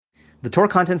The Torah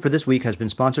content for this week has been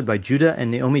sponsored by Judah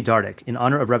and Naomi Dardick in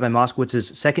honor of Rabbi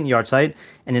Moskowitz's second yahrzeit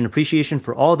and in appreciation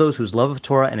for all those whose love of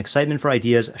Torah and excitement for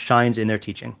ideas shines in their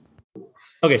teaching.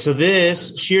 Okay, so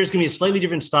this shiur is going to be a slightly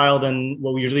different style than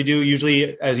what we usually do.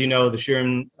 Usually, as you know, the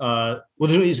shiurim,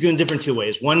 it's going different two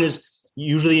ways. One is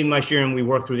usually in my shiurim, we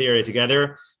work through the area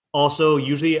together. Also,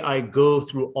 usually I go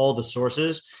through all the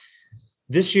sources.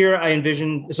 This year, I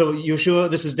envision, so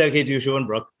Yeshua, this is dedicated to Yeshua and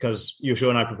Brooke because Yeshua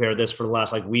and I prepared this for the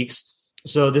last weeks.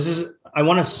 So I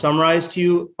want to summarize to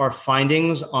you our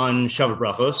findings on Shabbat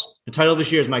Brachos. The title of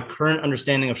this year is My Current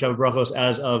Understanding of Shabbat Brachos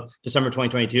as of December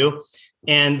 2022.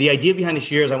 And the idea behind the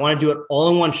shiur is I want to do it all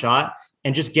in one shot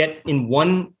and just get in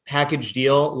one package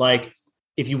deal. Like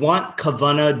if you want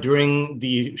kavana during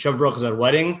the Shabbat Brachos at a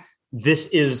wedding,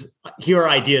 here are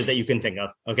ideas that you can think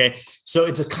of. Okay. So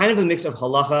it's a kind of a mix of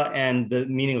halacha and the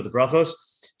meaning of the brachos.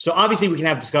 So obviously we can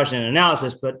have discussion and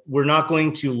analysis, but we're not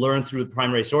going to learn through the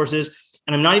primary sources.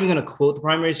 And I'm not even going to quote the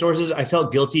primary sources. I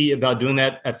felt guilty about doing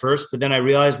that at first, but then I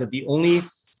realized that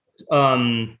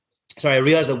I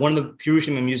realized that one of the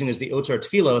pirushim I'm using is the Otzar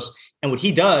Tfilos. And what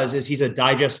he does is he's a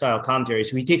digest style commentary.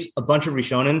 So he takes a bunch of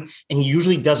Rishonim and he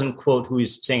usually doesn't quote who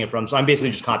he's saying it from. So I'm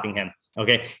basically just copying him.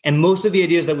 Okay. And most of the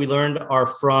ideas that we learned are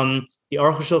from the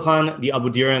Aruch HaShulchan, the Abu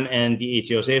Dirim, and the Eitz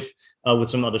Yosef, with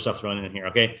some other stuff thrown in here.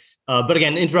 Okay. But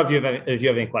again, interrupt if you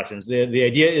have any questions. The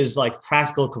idea is like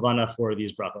practical kavana for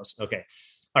these brachos. Okay.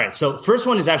 All right. So first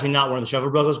one is actually not one of the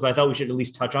Shabbat brachos, but I thought we should at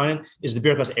least touch on it, is the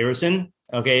Birkas Erusin.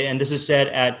 Okay. And this is said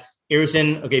at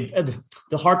Erusin. Okay.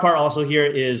 The hard part also here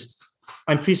is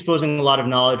I'm presupposing a lot of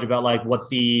knowledge about what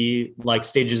the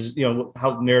stages,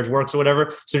 how marriage works or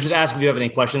whatever. So just ask if you have any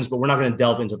questions, but we're not going to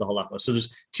delve into the halakha. So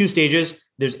there's two stages.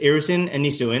 There's Erusin and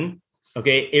Nisuin.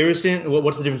 Okay. Erusin.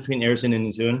 What's the difference between Erusin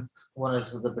and Nisuin? One is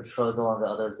the betrothal and the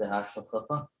other is the actual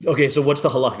chuppah. Okay. So what's the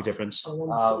halakhic difference?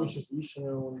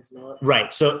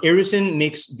 Right. So Erusin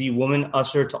makes the woman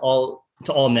usher to all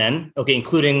men, okay,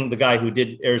 including the guy who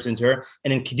did Erusin to her,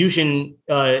 and then Kiddushin,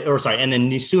 and then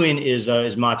Nisuin is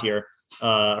matir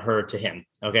her to him.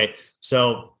 Okay,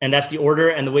 so and that's the order,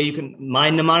 and the way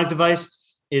my mnemonic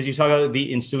device is you talk about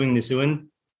the ensuing Nisuin,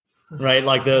 right?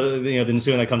 Like the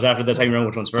Nisuin that comes after. That's how you remember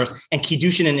which one's first. And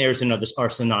Kiddushin and Erusin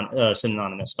are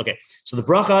synonymous. Okay, so the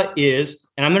bracha is,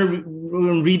 and I'm going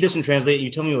to read this and translate it. You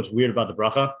tell me what's weird about the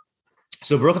bracha.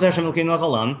 So Baruch atah Hashem Elokeinu melech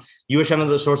haolam, you Hashem are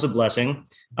the source of blessing.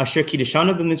 Asher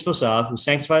kiddeshanu b'mitzvosav, who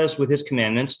sanctified us with his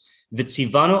commandments.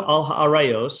 V'tzivanu al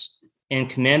ha'arayos, and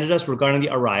commanded us regarding the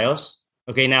arayos.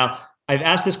 Okay, now I've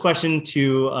asked this question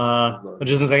to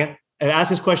just a second. I've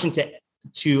asked this question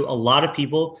to a lot of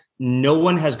people. No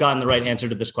one has gotten the right answer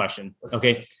to this question.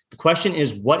 Okay, the question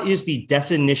is, what is the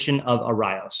definition of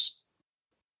arayos?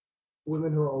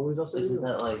 Women who are always also. Isn't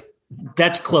that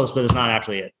That's close, but it's not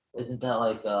actually it. Isn't that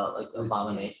like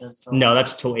abominations? No,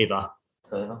 that's toeva.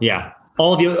 Toeva? Yeah.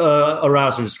 All the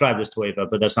arousals are described as toeva,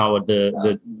 but that's not what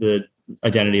the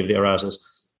identity of the arousal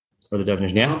is, or the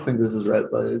definition. Yeah. I don't think this is right,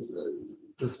 but it's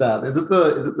the staff. Is it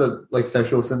the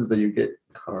sexual sins that you get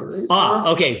carded?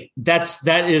 Okay.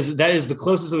 That is the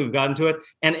closest that we've gotten to it,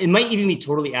 and it might even be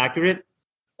totally accurate.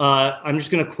 I'm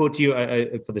just going to quote to you.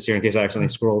 I put this here in case I accidentally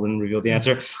scrolled and revealed the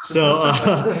answer. So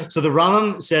the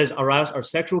Rambam says arayos are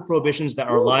sexual prohibitions that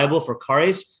are liable for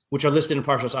kares, which are listed in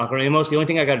Parshas Acharei Amos. The only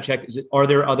thing I got to check is, are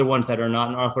there other ones that are not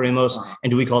in Acharei Amos, and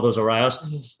do we call those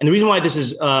arayos? And the reason why this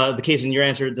is the case in your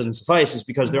answer doesn't suffice is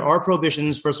because there are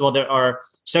prohibitions. First of all, there are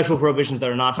sexual prohibitions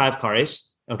that are not chayv kares.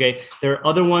 Okay, there are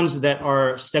other ones that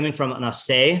are stemming from an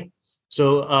aseh.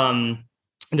 So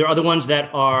there are other ones that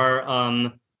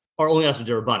are only asur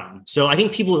d'Rabbanan. So I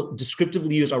think people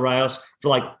descriptively use arayos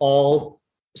for all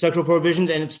sexual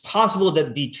prohibitions, and it's possible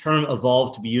that the term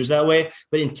evolved to be used that way.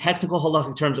 But in technical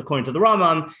halakhic terms, according to the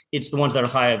Rambam, it's the ones that are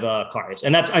chayav kares.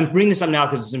 And I'm bringing this up now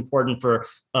because it's important for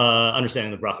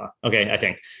understanding the bracha. Okay, I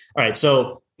think. All right.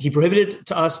 So he prohibited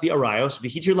to us the arayos.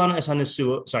 V'hitir lanu es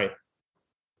hanesuo. Sorry.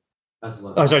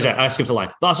 Oh, sorry. I skipped the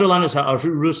line. V'asur lanu es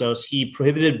ha'arusos. He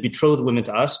prohibited betrothed women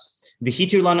to us.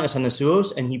 V'hitir lanu es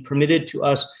hanesuos, and he permitted to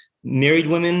us married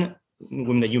women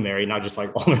that you marry, not just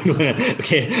all married women.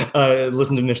 Okay,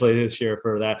 listen to Mishlei this year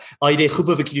for that. Al yidei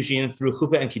chuppah v'kiddushin, through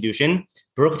chuppah and kiddushin.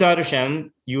 Baruch atah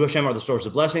Hashem, you Hashem are the source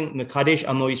of blessing. Mekadesh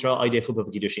amo Yisrael al yidei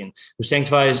chuppah v'kiddushin, who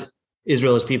sanctifies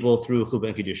Israel as people through chuppah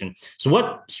and kiddushin. So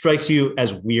what strikes you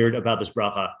as weird about this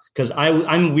bracha? Because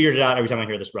I'm weirded out every time I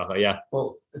hear this bracha. Yeah.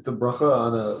 Well, it's a bracha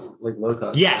on a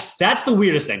lotas. Yes, that's the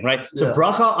weirdest thing, right? So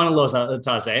bracha on a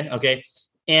lotas, okay?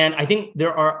 And I think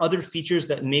there are other features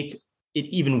that make it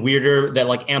even weirder,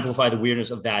 that amplify the weirdness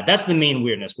of that. That's the main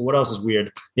weirdness. But what else is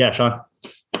weird? Yeah, Sean?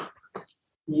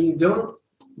 You don't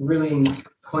really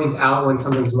point out when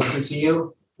something's mutter to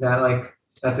you.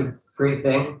 that's a great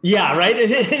thing. Yeah, right.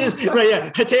 It is right. Yeah,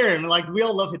 Heterim. Like we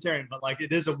all love Heterim, but like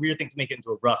it is a weird thing to make it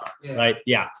into a bracha, right?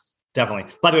 Yeah, definitely.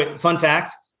 By the way, fun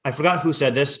fact: I forgot who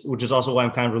said this, which is also why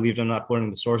I'm kind of relieved I'm not quoting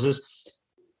the sources.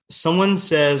 Someone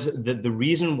says that the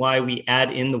reason why we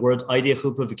add in the words "idea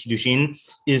chuppah v'kiddushin"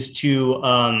 is to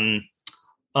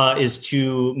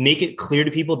make it clear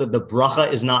to people that the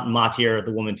bracha is not matir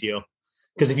the woman to you.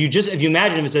 Because if you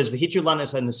imagine if it says "v'hitir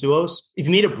lanas nesuos," if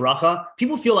you made a bracha,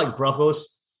 people feel like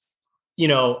brachos,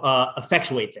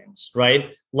 effectuate things,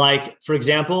 right? Like, for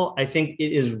example, I think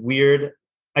it is weird.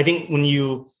 I think when he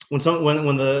says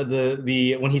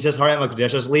Harayat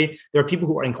Makadeshas Li, there are people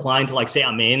who are inclined to like say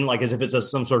Amen, like as if it's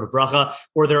some sort of bracha,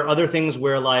 or there are other things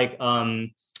where like,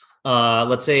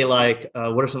 let's say like,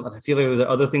 what are some, I feel like there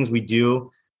are other things we do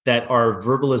that are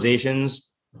verbalizations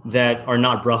that are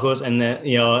not brachos, and then,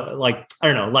 like, I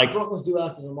don't know, like. Brachos do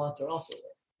act as a matzah also.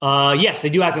 Yes, they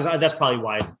do act as. That's probably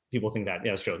why people think that.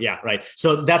 Yeah, that's true. Yeah, right.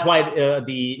 So that's why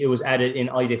it was added in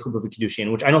Al Yidei Chuppah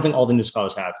V'Kiddushin, which I don't think all the new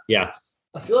scholars have. Yeah.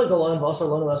 I feel like the line of Asar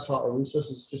Lanu Esha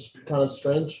Arusos is just kind of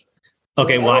strange.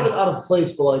 Okay, Like, why? It's out of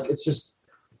place, but like it's just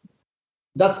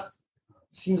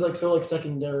seems like so like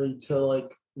secondary to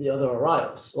like the other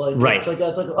Arios. Like Right.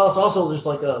 It's also just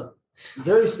like a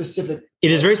very specific.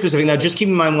 It is very specific. Now, just keep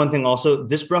in mind one thing also.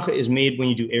 This bracha is made when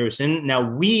you do Erusin. Now,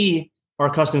 we are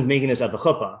accustomed to making this at the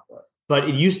chuppah, but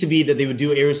it used to be that they would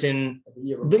do Erusin.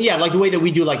 Yeah, like the way that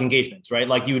we do like engagements, right?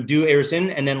 Like you would do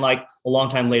Erusin, and then like a long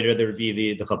time later, there would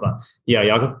be the chuppah. Yeah,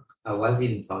 Yaakov? Why is he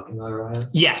even talking about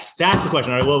Arias? Yes, that's the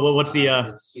question. All right, well, what's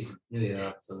the... She's new,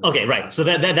 so Okay, right. So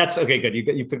that's okay. Good.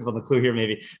 You picked up on the clue here.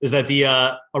 Maybe is that the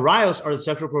arayos are the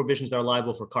sexual prohibitions that are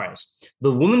liable for kares.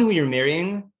 The woman who you're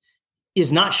marrying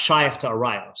is not shaykh to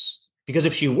arayos, because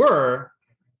if she were,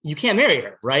 you can't marry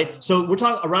her, right? So we're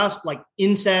talking arayos like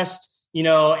incest,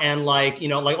 and like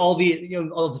all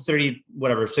the 30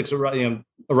 whatever 6 arayos,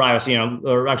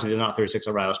 or actually they're not 36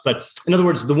 arayos, but in other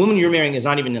words, the woman you're marrying is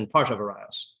not even in the parsha of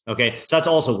arayos. Okay, so that's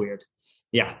also weird.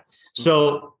 Yeah.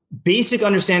 So basic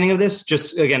understanding of this,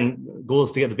 just again, goal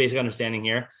is to get the basic understanding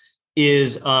here,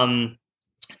 is the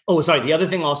other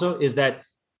thing also is that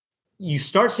you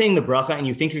start saying the bracha and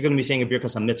you think you're going to be saying a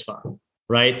birkas HaMitzvah,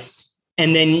 right?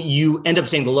 And then you end up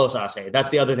saying the los aseh.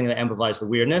 That's the other thing that amplifies the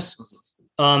weirdness.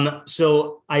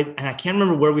 So I can't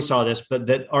remember where we saw this, but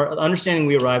that our understanding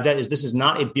we arrived at is this is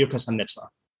not a birkas HaMitzvah.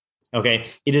 Okay,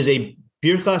 it is a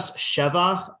birkas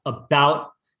shevach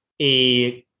about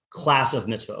a class of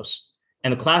mitzvos.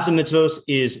 And the class of mitzvos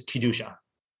is Kedusha.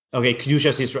 Okay,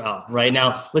 Kedusha Yisrael. Right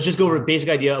now, let's just go over a basic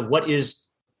idea of what is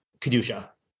Kedusha.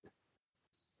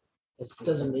 It's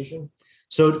Designation.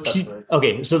 So, separate.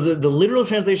 okay, so the literal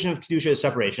translation of Kedusha is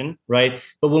separation, right?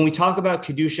 But when we talk about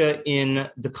Kedusha in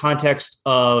the context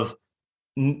of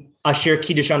Asher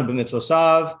Kiddushan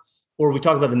b'mitzvosav, or we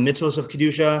talk about the mitzvos of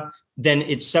Kedusha, then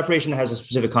it's separation that has a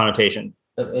specific connotation.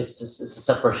 It's a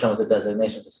separation with a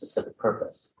designation to a specific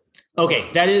purpose. Okay,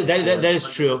 that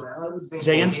is true.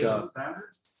 Say again?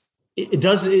 It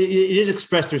is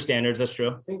expressed through standards. That's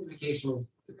true. Sanctification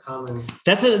is the common. So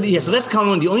that's the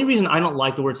common one. The only reason I don't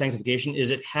like the word sanctification is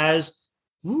it has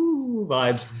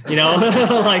vibes,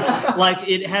 like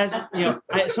it has,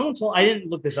 I didn't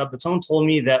look this up, but someone told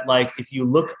me that like if you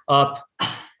look up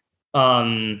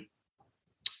in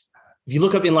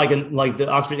like the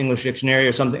Oxford English Dictionary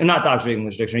or something, not the Oxford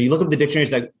English Dictionary, you look up the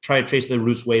dictionaries that try to trace the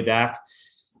roots way back,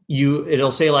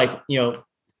 it'll say like,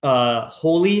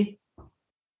 holy.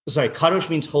 Sorry, kadosh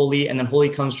means holy, and then holy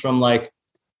comes from like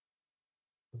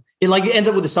it ends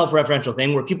up with a self-referential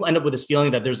thing where people end up with this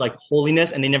feeling that there's like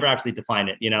holiness and they never actually define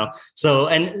it, So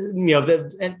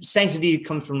and sanctity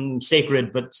comes from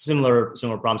sacred, but similar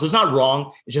problems. So it's not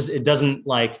wrong. It's just it doesn't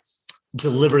like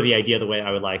deliver the idea the way I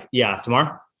would like. Yeah,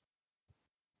 Tamar?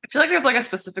 I feel like there's like a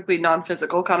specifically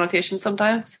non-physical connotation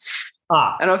sometimes.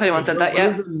 I don't know if anyone said that yet. Where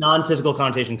does the non-physical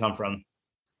connotation come from?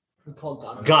 We call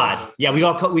God. God. Yeah, we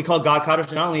call God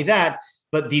Kadosh. Not only that,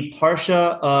 but the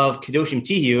Parsha of Kedoshim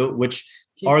Tihu, which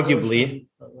arguably,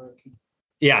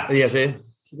 Is it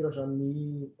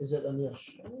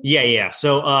Anish? yeah.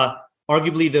 So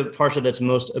arguably the Parsha that's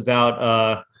most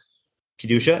about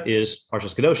Kedusha is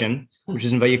Parshas Kedoshim, which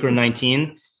is in Vayikra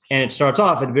 19. And it starts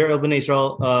off at Be'er El Bnei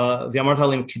Yisrael, V'yamar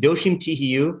Talim Kedoshim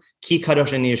Tihiyu, Ki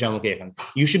Kadosh Ani Hashem Lokechem.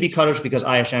 You should be Kadosh because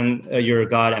I, Hashem, your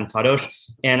God, am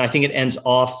Kadosh. And I think it ends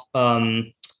off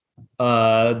that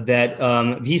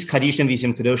V'is Kadishim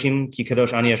V'sim Kedoshim, Ki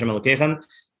Kadosh Ani Hashem Lokechem.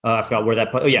 I forgot where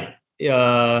that.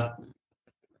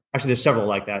 Actually, there's several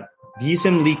like that.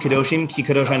 V'yisim Li Kedoshim, Ki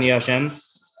Kadosh Ani Hashem.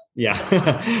 Yeah.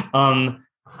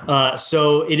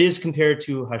 So it is compared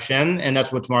to Hashem, and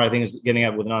that's what tomorrow I think is getting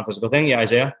at with a non-physical thing. Yeah,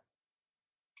 Isaiah?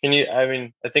 Can you? I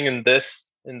mean, I think in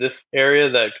this area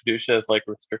that kedusha is like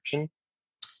restriction.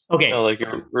 Okay. Like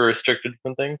we're restricted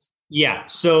from things. Yeah.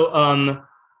 So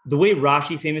the way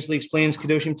Rashi famously explains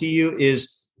kedoshim to you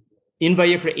is in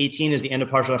Vayikra 18 is the end of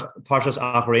Parshas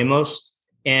Acharemos,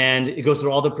 and it goes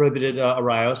through all the prohibited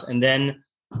arayos, and then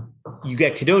you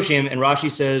get kedoshim, and Rashi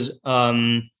says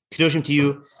kedoshim to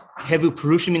you. Hevu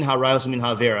perushim min harayos min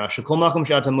havera. Shekol makom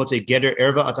she'ata motze geder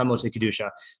erva ata motze kedusha.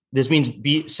 This means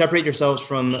separate yourselves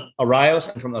from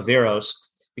arayos and from averos,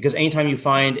 because anytime you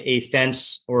find a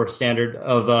fence or standard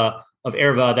of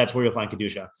erva, that's where you'll find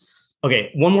kedusha.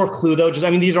 Okay, one more clue though.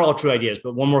 These are all true ideas,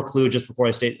 but one more clue just before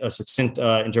I state a succinct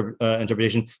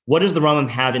interpretation. What does the Rambam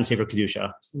have in Sefer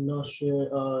Kedusha?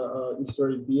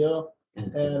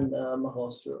 And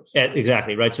Mahalas Turos.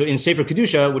 Exactly, right. So in Sefer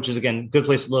Kedusha, which is, again, good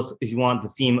place to look if you want the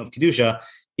theme of Kedusha,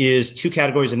 is two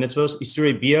categories of mitzvos: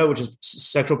 Isurei Bia, which is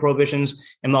sexual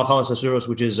prohibitions, and Mahalas Asuros,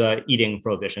 which is eating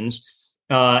prohibitions.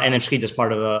 And then Shechita is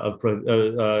part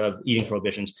of eating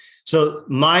prohibitions. So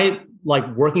my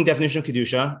working definition of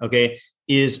Kedusha, okay,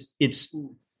 is it's,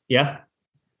 yeah?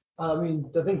 I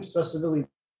think specifically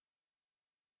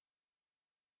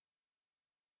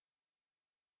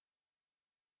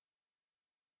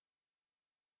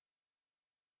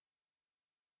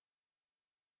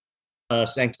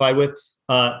sanctified with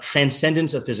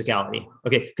transcendence of physicality.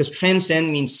 Okay, because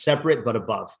transcend means separate but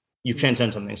above. You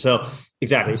transcend something. So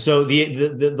exactly. So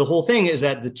the whole thing is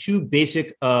that the two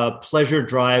basic pleasure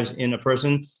drives in a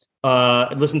person.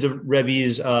 Listen to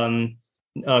Rebbe's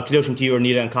Kedoshim to you or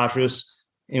Nida and Kashrus.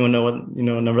 Anyone know what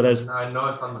number that is? I know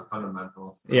it's on the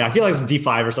fundamentals. Yeah, I feel like it's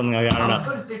D5 or something like that. I don't know. I was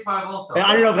going to say 5 also.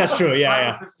 I don't know if that's true.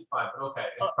 Yeah. 55, but okay.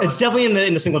 It's definitely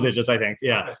in the single digits, I think.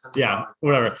 Yeah. Yeah.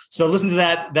 Whatever. So listen to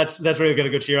that. That's really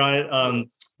going to go cheer on it.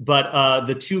 But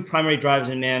the two primary drives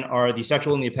in man are the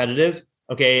sexual and the appetitive.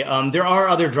 Okay. There are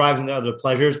other drives and other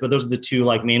pleasures, but those are the two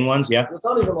main ones. Yeah. It's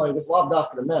not even it's lav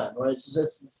dafka to men, right?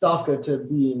 It's dafka to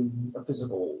being a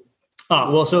physical.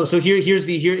 Well, so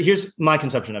here's my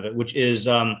conception of it, which is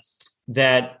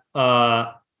that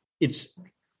it's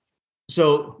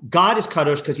so God is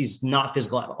kadosh because he's not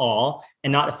physical at all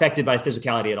and not affected by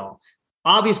physicality at all.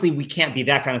 Obviously, we can't be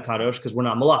that kind of kadosh because we're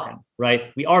not malachim,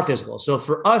 right? We are physical. So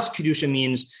for us, kedusha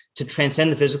means to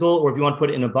transcend the physical, or if you want to put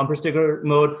it in a bumper sticker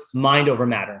mode, mind over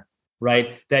matter,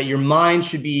 right? That your mind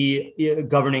should be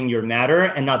governing your matter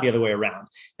and not the other way around.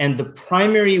 And the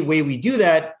primary way we do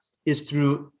that is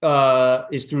through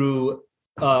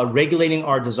regulating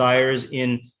our desires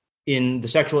in the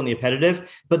sexual and the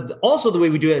appetitive, but also the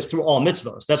way we do it is through all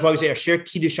mitzvos. That's why we say asher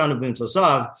kiddushan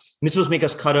b'mitzvosav. Mitzvos make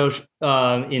us kadosh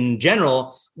in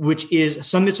general, which is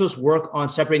some mitzvos work on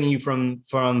separating you from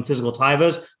physical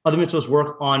taivas. Other mitzvos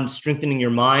work on strengthening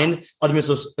your mind. Other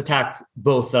mitzvos attack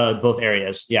both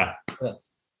areas. Yeah.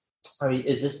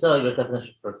 Is this your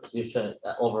definition for kedusha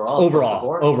overall?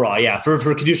 Overall, yeah. For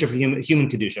kedusha, for human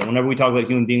kedusha. Whenever we talk about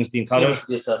human beings being kadosh,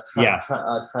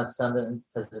 transcendent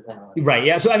physicality. Right.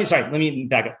 Yeah. So let me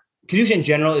back up. Kedusha in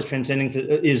general is transcending.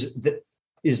 Is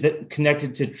that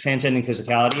connected to transcending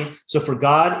physicality? So for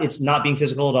God, it's not being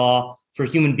physical at all. For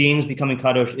human beings, becoming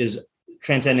kadosh is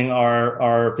transcending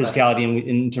our physicality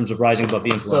in terms of rising above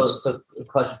the influence. So the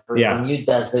question for you, when you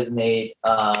designate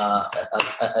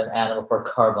an animal for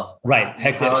carbon, right?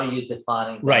 How are you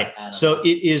defining right? Animal? So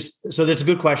it is. So that's a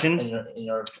good question.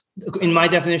 In my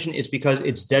definition, it's because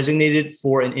it's designated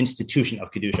for an institution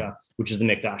of kedusha, which is the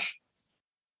mikdash,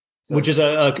 which is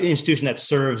an institution that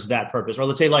serves that purpose. Or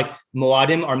let's say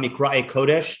moadim are mikra'e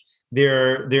kodesh.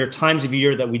 There are times of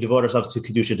year that we devote ourselves to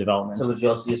kedusha development. So would you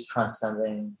also use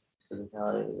transcending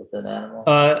physicality with an animal?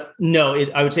 No,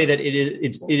 I would say that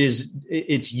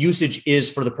its usage is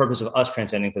for the purpose of us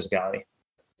transcending physicality.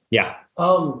 Yeah.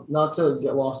 Not to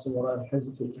get lost in what I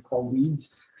hesitate to call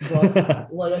weeds,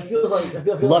 but I feel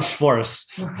lush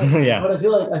forests. Yeah. But I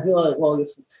feel like I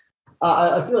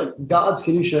feel like God's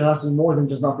kedusha has to be more than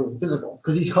just not being physical,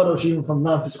 because he's kadosh even from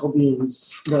non-physical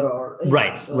beings that are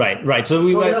right. So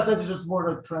in that sense, it's just more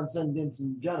like transcendence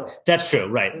in general. That's true.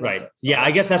 Right. Yeah, I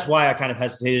guess that's why I kind of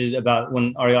hesitated about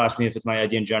when Ariel asked me if it's my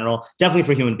idea in general. Definitely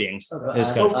for human beings.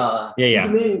 Okay. Yeah.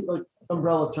 To me,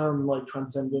 umbrella term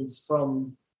transcendence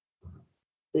from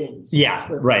things. Yeah.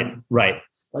 Right.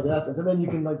 In that sense, and then you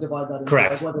can divide that into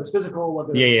correct, whether it's physical,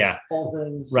 whether it's all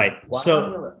things. Right.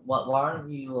 Why aren't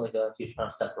you a huge fan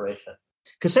of separation?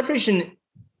 Because separation,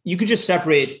 you could just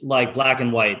separate black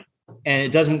and white, and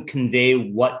it doesn't convey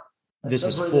what this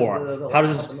is for. How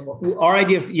does this? Our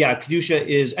idea of kedusha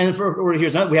is, and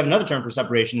we have another term for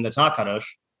separation that's not kadosh,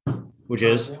 which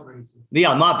is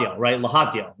mavdil, right?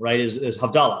 Lahavdil, right? Is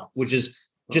havdalah, which is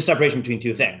just separation between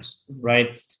two things,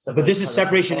 right? But this is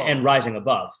separation and rising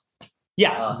above.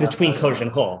 Yeah, between Kodesh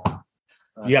and Chol.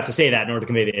 You have to say that in order to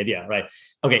convey the idea, right?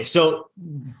 Okay, so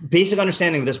basic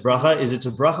understanding of this bracha is it's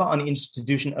a bracha on the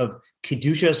institution of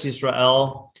Kedushas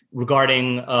Yisrael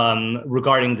regarding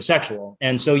the sexual.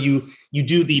 And so you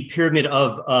do the pyramid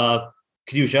of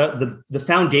Kedusha. The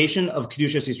foundation of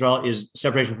Kedushas Yisrael is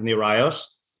separation from the Arayos.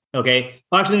 Okay,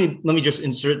 well, actually, let me just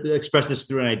express this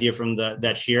through an idea from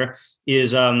that shir.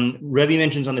 Is Rebbe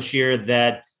mentions on the shir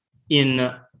that in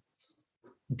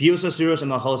Bios Asuros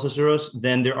and Machalos Asuros,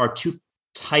 then there are two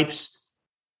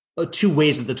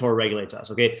ways that the Torah regulates us.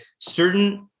 Okay,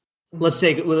 let's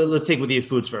take with the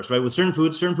foods first, right? With certain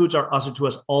foods are asur to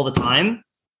us all the time.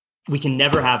 We can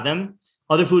never have them.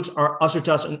 Other foods are asur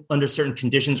to us under certain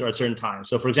conditions or at certain times.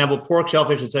 So, for example, pork,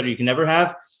 shellfish, etc., you can never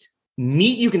have.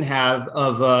 Meat you can have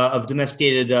of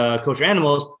domesticated kosher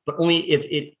animals, but only if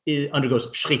it undergoes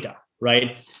shchita,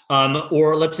 right?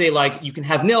 Or let's say like you can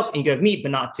have milk and you can have meat,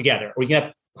 but not together, or you can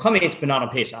have chametz but not on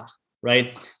Pesach,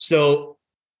 right? So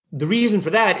the reason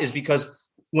for that is because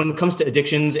when it comes to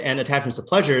addictions and attachments to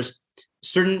pleasures,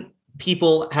 certain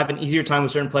people have an easier time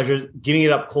with certain pleasures giving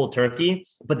it up cold turkey,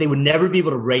 but they would never be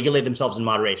able to regulate themselves in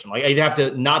moderation. Like either have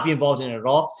to not be involved in it at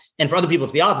all. And for other people,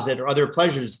 it's the opposite, or other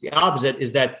pleasures, it's the opposite,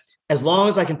 is that as long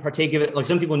as I can partake of it, like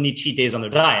some people need cheat days on their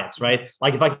diets, right?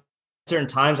 Like if I certain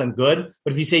times I'm good,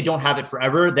 but if you say don't have it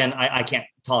forever, then I can't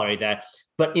tolerate that.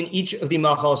 But in each of the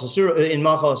Machalos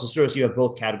Asuros, you have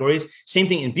both categories. Same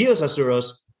thing in Bios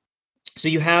Asuros. So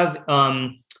you have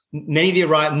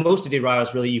most of the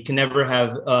Arayos really you can never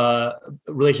have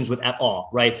relations with at all,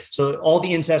 right? So all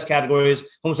the incest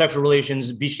categories, homosexual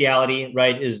relations, bestiality,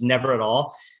 right, is never at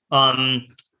all. And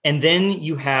then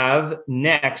you have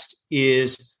next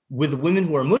is with women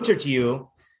who are mutter to you.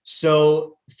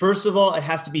 So first of all, it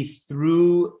has to be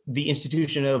through the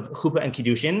institution of chuppah and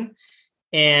kiddushin.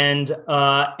 And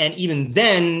even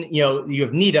then, you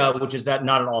have nida, which is that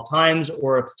not at all times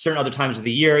or certain other times of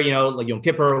the year, like Yom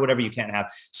Kippur or whatever you can't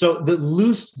have. So the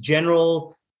loose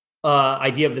general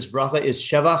idea of this bracha is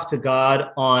shevach to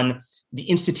God on the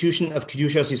institution of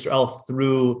Kedushas Yisrael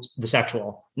through the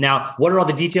sexual. Now, what are all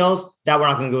the details? That we're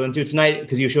not going to go into tonight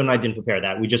because Yeshua and I didn't prepare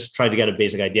that. We just tried to get a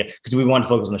basic idea because we want to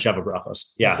focus on the Sheva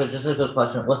brachos. Yeah. So just a good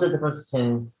question. What's the difference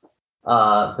between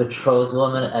betrothed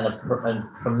woman and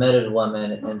permitted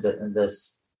woman in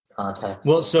this context?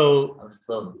 Well, so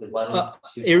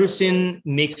Erusin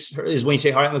is when you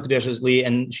say Harat Mekudeshes Li,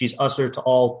 and she's usher to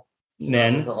all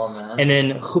men. And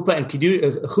then chuppah and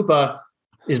chuppah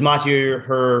is matir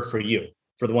her for you,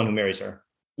 for the one who marries her.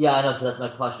 Yeah, I know. So that's my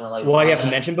question. Like, well, do you have to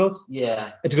mention both?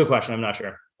 Yeah, it's a good question. I'm not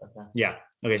sure. Okay. Yeah.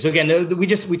 Okay. So again, we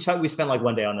spent like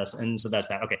one day on this, and so that's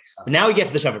that. Okay. But now we get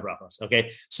to the Sheva brachos. Okay.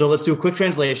 So let's do a quick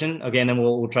translation. Okay, and then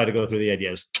we'll try to go through the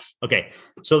ideas. Okay.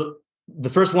 So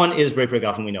the first one is Brei Peri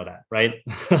Gafen. We know that, right?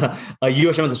 You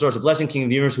Hashem is the source of blessing, King of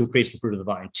the universe, who creates the fruit of the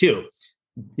vine. 2.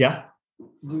 Yeah.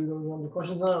 Do you want the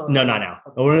questions now? No, not now.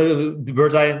 We're going to do the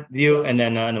bird's eye view, and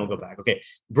then we'll go back. Okay.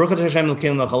 And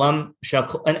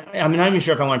I'm not even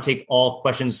sure if I want to take all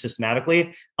questions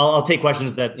systematically. I'll take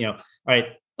questions that, all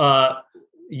right.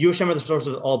 You Hashem are the source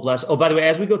of all blessed. Oh, by the way,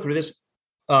 as we go through this,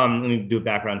 let me do a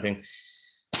background thing.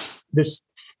 There's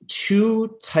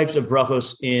 2 types of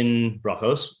brachos in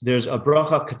brachos. There's a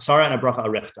bracha katsara and a bracha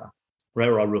arechta, right,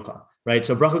 or arucha. Right,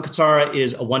 so bracha katsara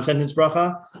is a 1-sentence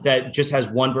bracha that just has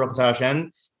one bracha to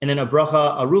Hashem, and then a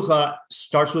bracha arucha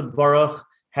starts with baruch,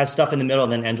 has stuff in the middle,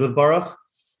 and then ends with baruch.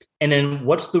 And then,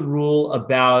 what's the rule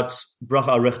about bracha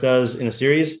arichtas in a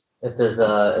series? If there's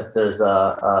a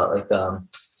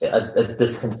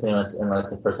discontinuance in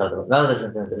like the first side of the bracha, not a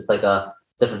discontinuance, it's like a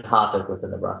different topic within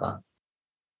the bracha.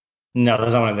 No,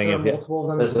 that's not what I'm thinking of.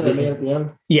 Multiple of them at the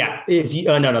end. Yeah, if you,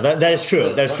 no, that is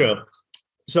true. That is true.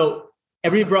 So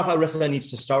every bracha arichta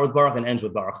needs to start with baruch and ends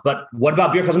with baruch. But what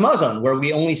about Birkas Hamazon, where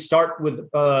we only start with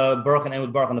baruch and end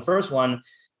with baruch on the first one,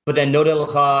 but then Nodeh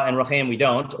Lecha and Rachem we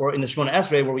don't? Or in the Shemona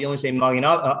Esrei, where we only say Magen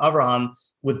Avraham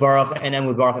with baruch and end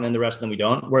with baruch, and then the rest of them we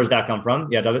don't. Where does that come from?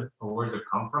 Yeah, David? Where does it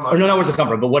come from? Or no, where does it come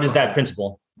from? But what is that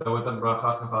principle? So with the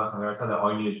brachas that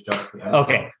all you need is just the end.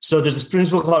 Okay, so there's this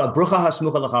principle called a brucha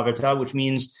hasmucha lechaverta, which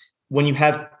means when you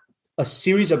have a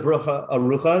series of bracha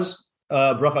arichtas,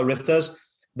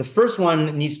 the first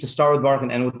one needs to start with baruch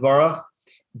and end with baruch,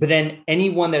 but then any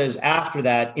one that is after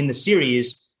that in the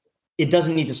series, it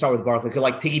doesn't need to start with baruch. It could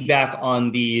like piggyback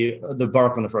on the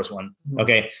baruch from the first one.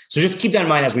 Okay, so just keep that in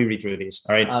mind as we read through these.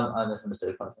 All right. I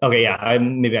misunderstood. Okay, yeah,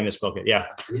 maybe I misspoke it. Yeah.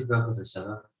 These brachos are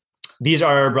sheva. These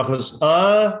are brachos.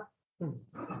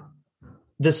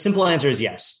 The simple answer is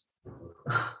yes.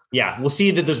 Yeah, we'll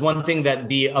see that there's one thing that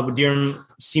the Abu Dirm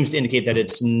seems to indicate that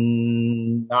it's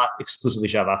not exclusively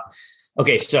Shavach.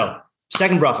 Okay, so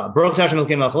second bracha. Baruch Hashem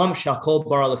Elokeinu melech haolam shehakol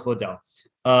bara lechodo.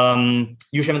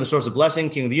 You Hashem, the source of blessing,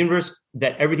 King of the universe,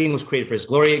 that everything was created for his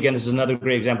glory. Again, this is another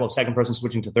great example of second person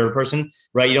switching to third person,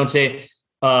 right? You don't say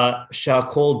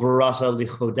shehakol barasa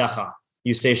lichodacha.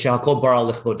 You say shehakol bara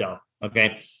lechodo.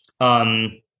 Okay.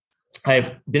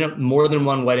 I've been at more than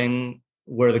one wedding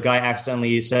where the guy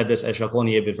accidentally said this as shehakol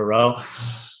niyeh b'varo.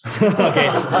 Okay,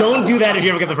 don't do that if you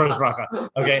ever get the first bracha.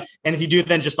 Okay, and if you do,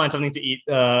 then just find something to eat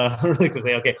really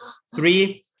quickly. Okay,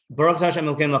 3. Baruch Hashem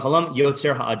Elokeinu melech haolam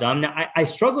yotzer ha'adam. Now, I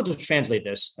struggle to translate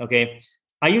this. Okay,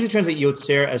 I usually translate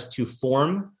yotzer as to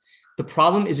form. The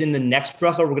problem is in the next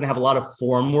bracha, we're going to have a lot of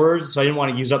form words, so I didn't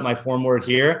want to use up my form word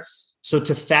here. So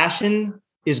to fashion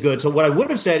is good. So what I would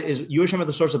have said is, you Hashem are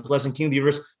the source of blessing, King of the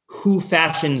universe, who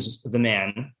fashions the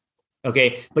man.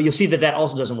 Okay, but you'll see that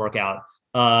also doesn't work out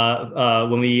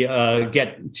when we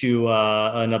get to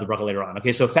another bracha later on.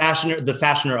 Okay, so the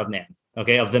fashioner of man.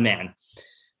 Okay, of the man.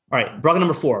 All right, bracha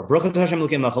number 4. Baruch Hashem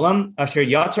Elokeinu melech haolam asher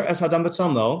yatzar es hadam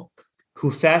b'tzalmo,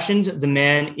 who fashioned the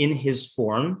man in his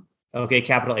form. Okay,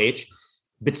 capital H.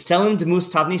 B'tselem demus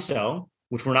tavniso,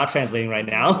 which we're not translating right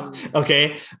now.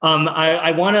 Okay.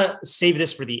 I want to save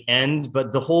this for the end,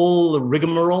 but the whole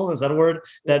rigmarole, is that a word,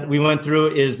 that we went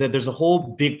through is that there's a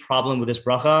whole big problem with this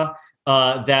bracha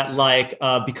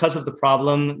that because of the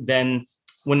problem, then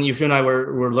when Yeshua and I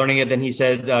were learning it, then he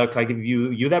said, can I give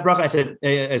you that bracha? I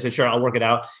said, sure, I'll work it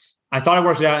out. I thought I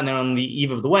worked it out. And then on the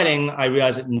eve of the wedding, I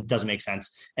realized it doesn't make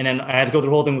sense. And then I had to go through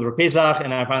the whole thing with Rav Pesach.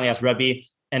 And then I finally asked Rebbe.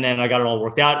 And then I got it all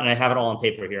worked out, and I have it all on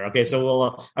paper here. Okay,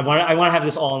 so I want to have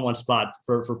this all in one spot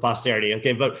for posterity.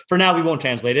 Okay, but for now we won't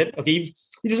translate it. Okay,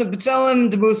 you just b'tselem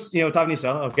demus,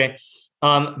 tavniso. Okay,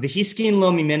 v'hiskin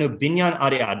lo mimenu binyan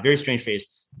ariad. Very strange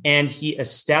phrase. And he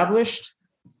established.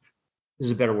 This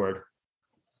is a better word.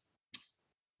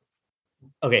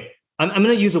 Okay, I'm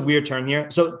going to use a weird term here.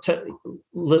 So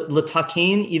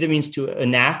letakin either means to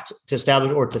enact, to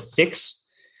establish, or to fix.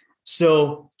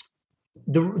 So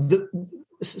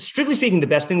strictly speaking, the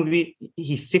best thing would be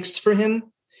he fixed for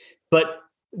him. But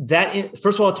that,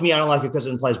 first of all, to me, I don't like it because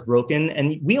it implies broken.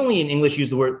 And we only in English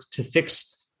use the word to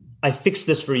fix. I fixed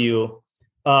this for you.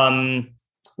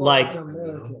 Like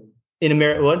in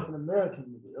American, what? An American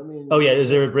movie. I mean, oh yeah,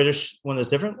 is there a British one that's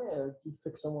different? Yeah, you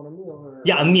fix someone a meal.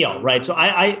 Yeah, a meal, right? So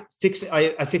I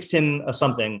fixed him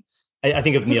something. I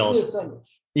think of meals.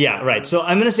 Yeah, right. So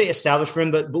I'm going to say established for him,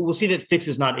 but we'll see that fix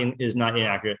is not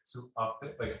inaccurate. So,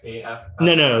 like AF.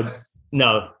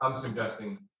 No. I'm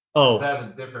suggesting. Oh, that's a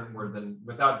different word than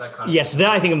without that context. Yes, that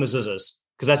I think of mezuzahs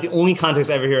because that's the only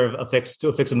context I ever hear of a fix a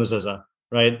mezuzah,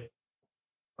 right?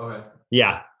 Okay.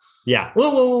 Yeah.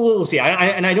 We'll see.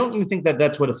 I don't even think that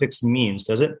that's what a fix means,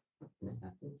 does it?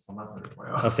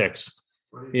 A fix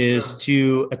is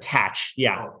to attach.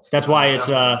 Yeah, that's why it's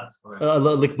likbo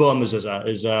mezuzah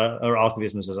is or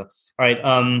alkavius mezuzah. All right.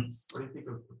 What do you think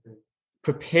of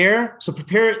prepare? So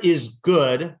prepare is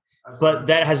good, but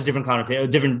that has a different connotation, a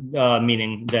different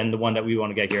meaning than the one that we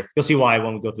want to get here. You'll see why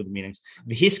when we go through the meanings.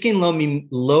 V'hiskin lo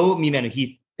mimenu.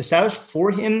 He established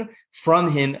for him, from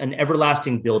him, an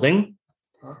everlasting building.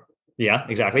 Yeah,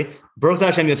 exactly. Baruch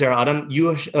Hashem Yotzer Adam.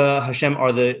 You Hashem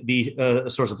are the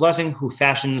source of blessing, who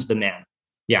fashions the man.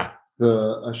 Yeah.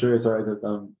 I'm sure it's all right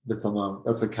that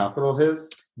that's a capital his.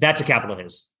 That's a capital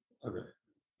his. Okay.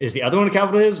 Is the other one a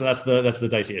capital his? That's the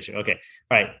dicey issue. Okay.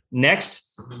 All right.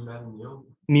 Next.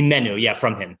 Mimenu. Yeah,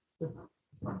 from him.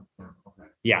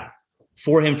 Yeah,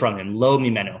 for him, from him. Lo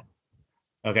mimenu.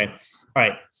 Okay. All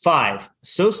right. 5.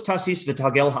 Sos tasis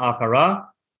v'tagel ha'akara.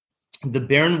 The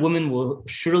barren woman will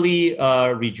surely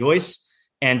rejoice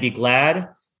and be glad.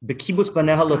 B'kibbutz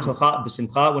baneha lotocha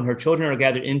b'simcha, when her children are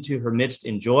gathered into her midst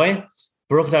in joy.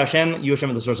 Baruch Hashem, you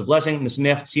Hashem are the source of blessing.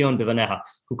 Mismech Tzion b'vaneha,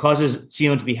 who causes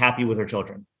Tzion to be happy with her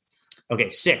children. Okay,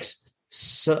 6.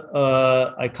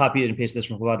 So, I copied and pasted this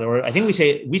from Chabad. I think we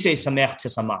say samech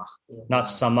tesamach, not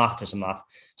samach tesamach.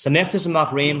 Samech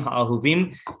tesamach reim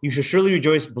ha'ahuvim. You should surely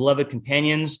rejoice, beloved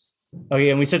companions. Okay,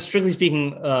 and we said, strictly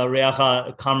speaking,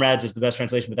 Reacha, comrades is the best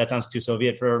translation, but that sounds too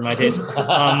Soviet for my taste.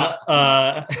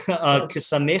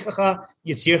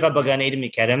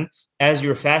 As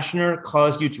your fashioner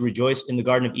caused you to rejoice in the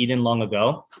Garden of Eden long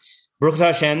ago. Baruch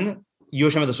Hashem, you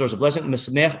Hashem are the source of blessing.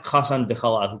 Mesamech chasan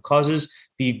b'chala, who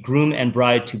causes the groom and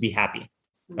bride to be happy.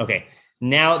 Okay,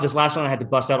 now this last one I had to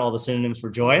bust out all the synonyms for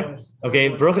joy. Okay,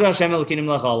 Baruch Hashem Elokeinu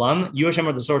melech haolam, you Hashem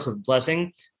are the source of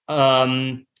blessing.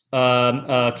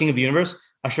 King of the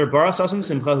universe, Asher bara sasam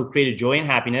simcha, who created joy and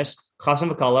happiness, chasam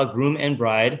v'kala, groom and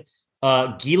bride,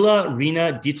 gila,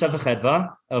 rina, ditza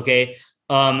v'chedva. Okay,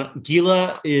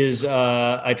 gila is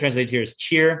I translated here as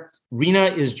cheer. Rina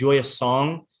is joyous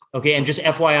song. Okay, and just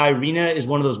FYI, Rina is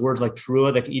one of those words like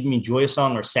trua that can either mean joyous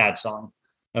song or sad song.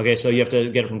 Okay, so you have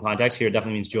to get it from context. Here it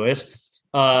definitely means joyous.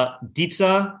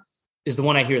 Ditza is the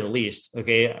one I hear the least.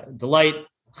 Okay, delight,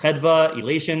 chedva,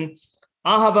 elation,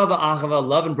 ahava va'achava,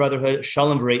 love and brotherhood,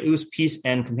 shalom v're'us, peace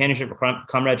and companionship or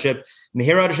comradeship.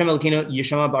 Mehera Hashem Elokeinu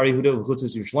yishama bar Yehuda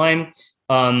v'chutzos Yerushalayim.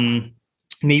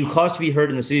 May you cause to be heard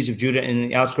in the cities of Judah and in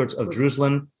the outskirts of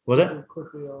Jerusalem. What was it?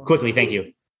 Quickly, thank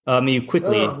you. May you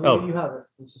quickly. You have it.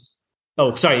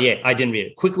 Oh, sorry. Yeah, I didn't read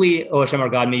it. Quickly, O Hashem our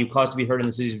God, may you cause to be heard in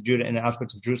the cities of Judah and the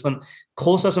outskirts of Jerusalem.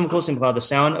 Kol sasam kol simcha, the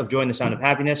sound of joy and the sound of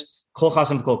happiness. Kol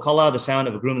chasam kol kala, the sound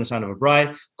of a groom and the sound of a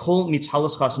bride. Kol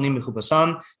mitzhalos chasanim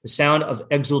michupasam, the sound of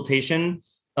exultation.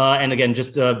 And again,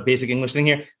 just a basic English thing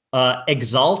here.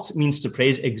 Exalt means to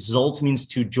praise. Exult means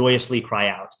to joyously cry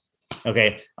out.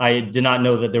 Okay, I did not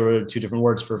know that there were two different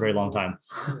words for a very long time.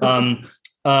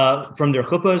 From their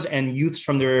chuppahs and youths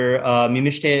from their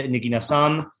mimishte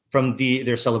niginasam, from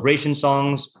their celebration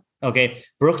songs. Okay,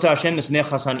 Baruch ta Hashem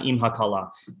esmech Hasan im hakala.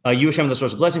 You Hashem, the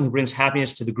source of blessing, who brings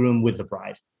happiness to the groom with the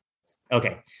bride.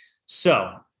 Okay,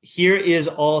 so here is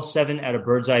all 7 at a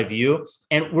bird's eye view,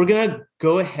 and we're gonna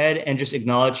go ahead and just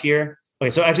acknowledge here.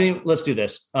 Okay, so actually, let's do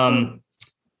this.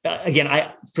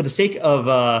 Again, for the sake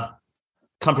of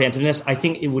comprehensiveness, I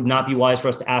think it would not be wise for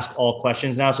us to ask all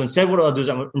questions now. So instead, what I'll do is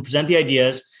I'm going to present the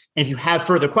ideas, and if you have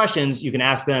further questions, you can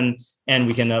ask them, and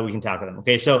we can tackle them.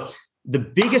 Okay. So the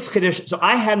biggest chiddush. So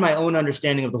I had my own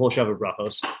understanding of the whole Shabbat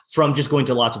Brachos from just going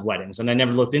to lots of weddings, and I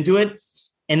never looked into it.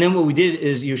 And then what we did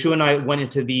is Yeshua and I went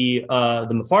into the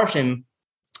Mefarshim,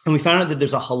 and we found out that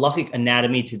there's a halachic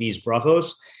anatomy to these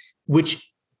brachos, which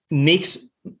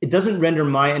it doesn't render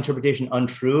my interpretation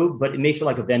untrue, but it makes it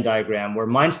like a Venn diagram where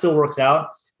mine still works out,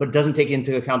 but it doesn't take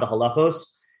into account the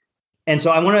halachos. And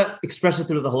so I want to express it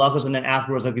through the halachos, and then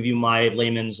afterwards I'll give you my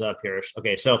layman's pirush.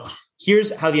 Okay, so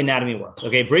here's how the anatomy works.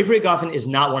 Okay, Brei Gafen is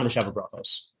not one of the Shabbat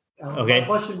brachos. Okay. My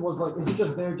question was like, is it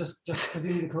just there just because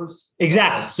you need a coast?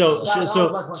 Exactly.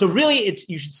 So really,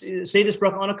 you should say this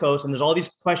bracha on a coast, and there's all these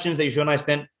questions that Yeshua and I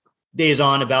spent days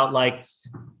on about like,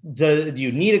 do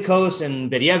you need a kos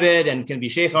and b'diavad and can it be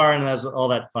sheikhar and that's all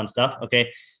that fun stuff.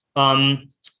 Okay.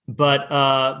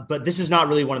 But this is not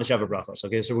really one of the Shabbat brachos.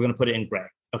 Okay. So we're going to put it in gray.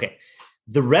 Okay.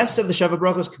 The rest of the Shabbat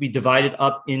brachos could be divided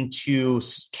up into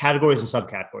categories and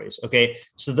subcategories. Okay.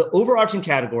 So the overarching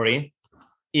category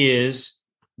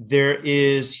there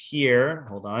is here,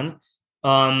 hold on.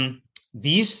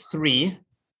 These 3,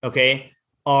 okay,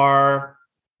 are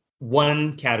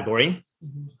one category.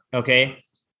 Okay.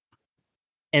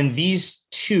 And these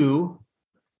 2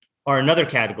 are another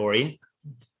category.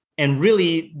 And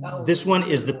really, this one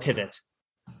is the pivot.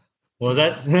 What was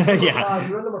that? Yeah.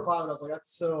 You're number 5, and I was like,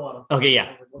 that's so out of okay,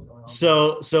 yeah.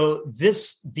 So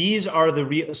these are the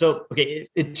real. So okay,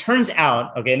 it turns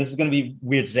out, okay, and this is going to be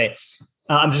weird to say.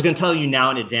 I'm just going to tell you now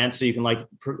in advance so you can like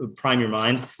prime your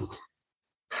mind.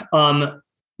 The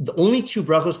only 2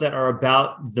 brachos that are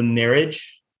about the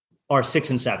marriage are 6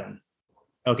 and 7.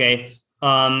 Okay.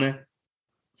 5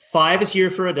 is here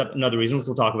for another reason, which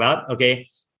we'll talk about. Okay.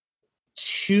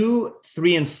 2,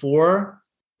 3, and 4.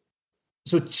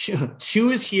 So 2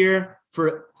 is here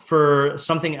for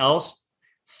something else.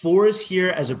 4 is here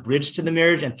as a bridge to the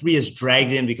marriage, and 3 is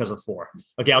dragged in because of 4.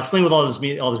 Okay. I'll explain what all this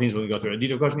means when we go through it. Do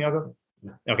you have a question, Yaakov?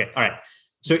 Okay. All right.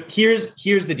 So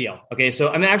here's the deal. Okay.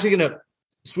 So I'm actually going to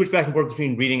switch back and forth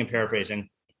between reading and paraphrasing.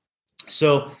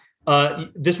 So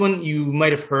this one you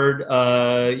might have heard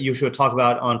Yeshua talk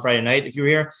about on Friday night if you were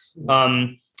here. So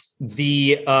I'm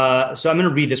going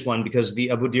to read this one because the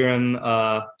Abu Diram,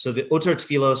 so the Otzar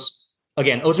Tfilos,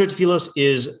 again, Otzar Tfilos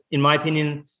is, in my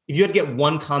opinion, if you had to get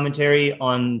one commentary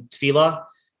on Tefillah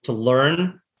to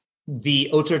learn, the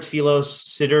Otzar Tfilos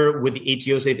Siddur with the Eitz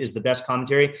Yosef is the best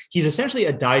commentary. He's essentially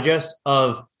a digest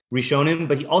of Rishonim,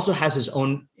 but he also has his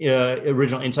own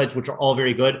original insights, which are all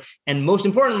very good. And most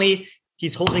importantly,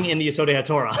 he's holding in the Yesodei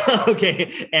HaTorah,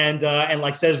 okay, and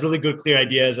like says really good, clear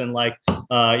ideas, and like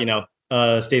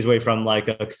stays away from like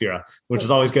a kfira, which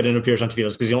is always good in a pirush on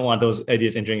tefillos because you don't want those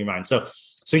ideas entering your mind. So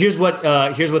here's what the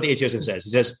Eitz Yosef says. He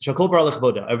says, "Shakol bar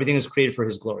lechboda, everything is created for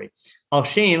his glory. Al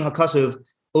shem hakasuv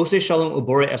ose shalom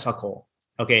ubore es hakol."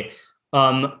 Okay,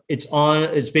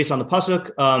 it's based on the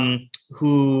pasuk,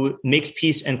 who makes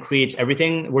peace and creates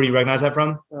everything. Where do you recognize that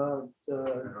from?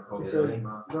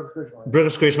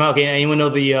 Brachos Krishma. Okay, anyone know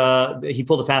he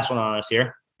pulled a fast one on us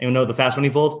here? Anyone know the fast one he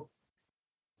pulled?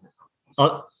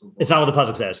 It's not what the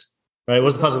pasuk says, right?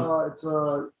 What's the pasuk? It's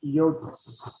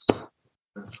Yotz.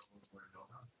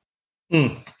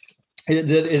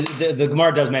 The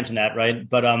Gemara does mention that, right?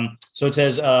 But so it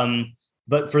says,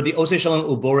 but for the Oseh Shalom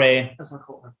Ubore,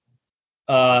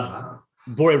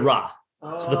 Bore Ra.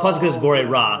 So the pasuk is Borei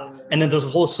Ra, and then there's a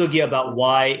whole sugya about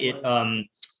why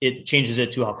it changes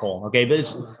it to Hakol. Okay, but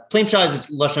it's plain shot is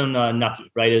it's lashon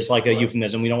naki, right? It's like a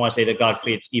euphemism. We don't want to say that God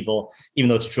creates evil, even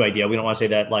though it's a true idea. We don't want to say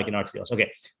that like in our tefillos.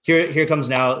 Okay, here comes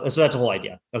now. So that's the whole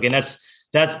idea. Okay, and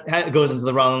that goes into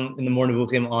the Ram in the Morning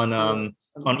Nevuchim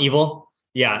on evil.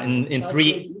 Yeah, in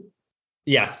three.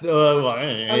 Yeah,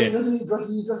 doesn't he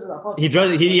dresses that pasuk? He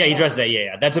dresses that.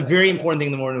 Yeah. That's a very important thing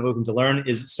in the Morning Nevuchim to learn.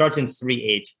 Is it starts in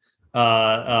 3:8.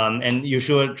 And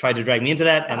Yeshua tried to drag me into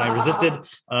that, and I resisted.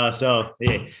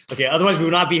 Okay. Otherwise, we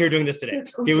would not be here doing this today.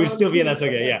 Okay, we would still be in that.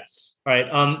 Okay, yeah. All right.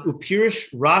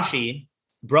 Upirish Rashi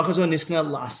brachazo niskna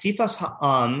la'asifas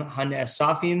ha'am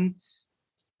hane'asafim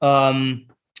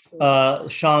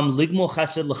sham ligmo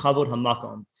chesed lechavod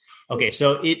hamakom. Okay,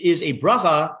 so it is a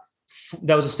bracha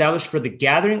that was established for the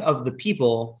gathering of the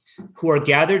people who are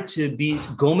gathered to be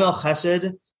gomel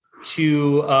chesed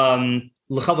to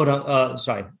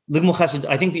ligmo chesed.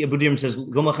 I think the Abu Dirim says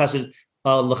gomel chesed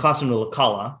lechasim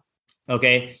lekala.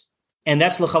 Okay, and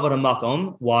that's lechavod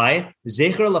hamakom. Why?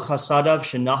 Zecher lechasadav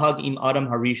shenahag im Adam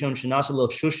harishon shenasa lo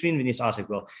shushvin v'nisasek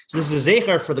bo. So this is a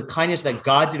zecher for the kindness that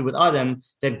God did with Adam,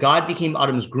 that God became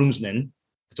Adam's groomsman.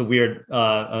 It's a weird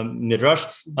midrash,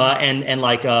 and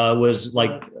was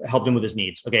like helped him with his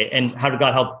needs. Okay, and how did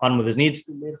God help Adam with his needs?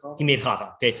 He made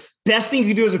chava. Okay, best thing you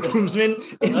can do as a groomsman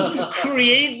is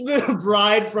create the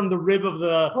bride from the rib of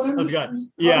the God.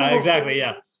 Yeah, exactly.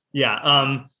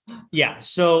 Yeah.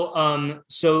 So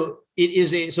it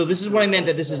is so this is what I meant,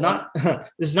 that this is not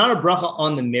a bracha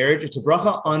on the marriage. It's a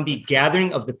bracha on the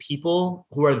gathering of the people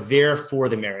who are there for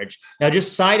the marriage. Now,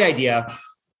 just side idea,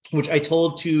 which I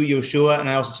told to Yoshua, and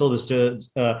I also told this to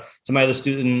my other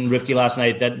student Rivki last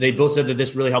night, that they both said that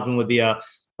this really helped them with the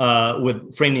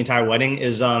with framing the entire wedding.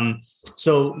 Is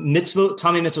so mitzvot,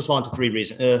 Tami mitzvahs fall into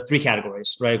three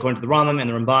categories, right? According to the Rambam and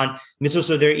the Ramban, mitzvahs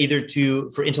are there either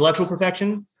for intellectual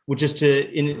perfection, which is to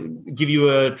give you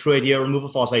a true idea, remove a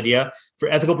false idea; for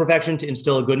ethical perfection, to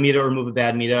instill a good midah or remove a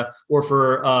bad midah; or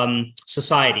for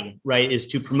society, right, is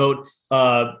to promote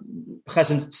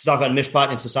chesed, tzedakah, and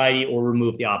mishpat in society, or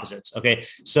remove the opposites. Okay,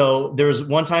 so there was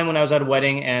one time when I was at a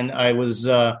wedding and I was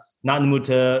not in the mood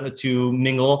to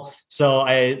mingle, so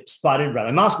I spotted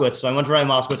Rabbi Moskowitz. So I went to Rabbi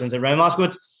Moskowitz and said, Rabbi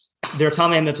Moskowitz, there are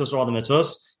Tamei mitzvahs for all the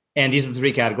mitzvahs, and these are the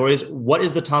three categories. What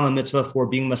is the Tamei mitzvah for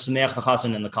being masameach the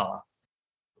chassan and the kala?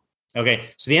 Okay,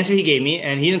 so the answer he gave me,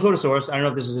 and he didn't quote a source, I don't know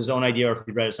if this is his own idea or if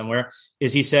he read it somewhere,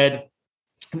 is he said,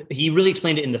 he really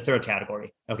explained it in the third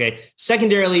category. Okay,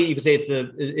 secondarily, you could say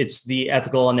it's the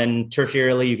ethical, and then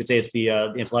tertiarily, you could say it's the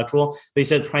intellectual. But he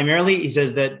said primarily, he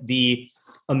says that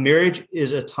a marriage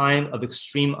is a time of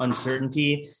extreme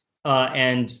uncertainty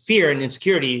and fear and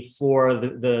insecurity for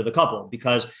the couple,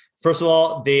 because first of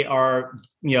all, they are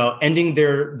ending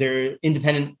their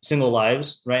independent single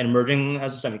lives, right, and emerging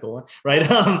as a semicolon, right,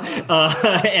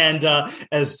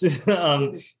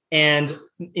 and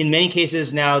in many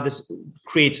cases now this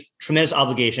creates tremendous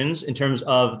obligations in terms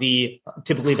of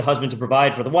typically the husband to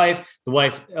provide for the wife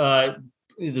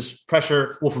this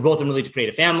pressure, well, for both of them really to create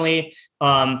a family.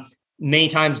 Many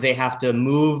times they have to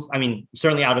move,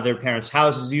 certainly out of their parents'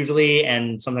 houses usually,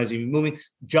 and sometimes even moving.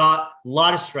 A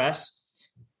lot of stress.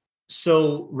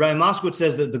 So Rabbi Moskowitz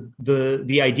says that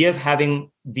the idea of having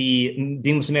being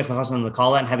Mesamech Chassan and the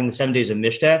Kala and having the 7 days of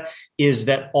Mishteh is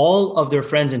that all of their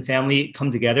friends and family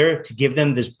come together to give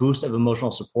them this boost of emotional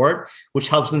support, which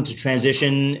helps them to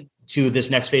transition to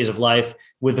this next phase of life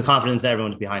with the confidence that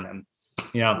everyone's behind them.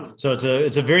 So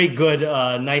it's a very good,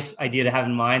 nice idea to have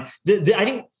in mind. I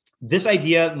think this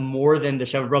idea, more than the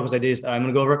Sheva Brachos ideas that I'm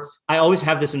going to go over, I always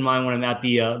have this in mind when I'm at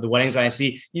the weddings. And I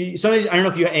see sometimes, I don't know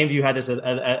if any of you had this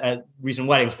at recent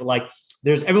weddings, but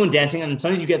there's everyone dancing, and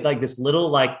sometimes you get this little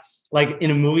like in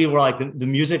a movie where the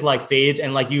music fades,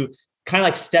 and you kind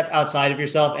of step outside of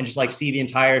yourself and just see the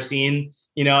entire scene,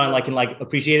 and can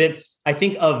appreciate it. I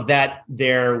think of that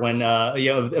there when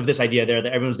of this idea there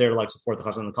that everyone's there to support the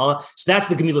Chassan and the Kala. So that's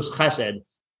the Gemilus Chesed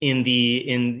in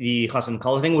the Chassan and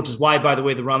Kala thing, which is why, by the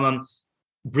way, the Rambam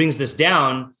brings this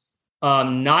down,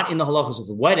 not in the halachos of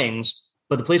the weddings,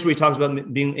 but the place where he talks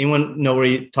about being. Anyone know where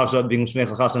he talks about being Shmei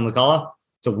Chassan and the Kala?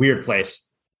 It's a weird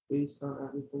place. Based on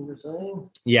everything you're saying.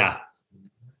 Yeah,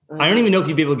 I don't even know if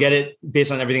you'd be able to get it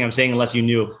based on everything I'm saying unless you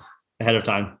knew ahead of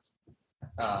time.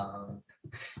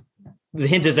 The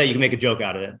hint is that you can make a joke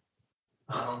out of it.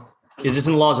 Is it's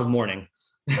in the laws of mourning.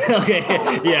 Okay,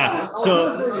 yeah. So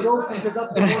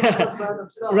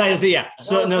right,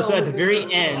 So at the very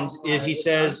end is he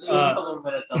says at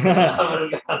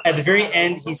the very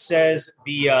end he says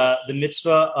the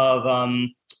mitzvah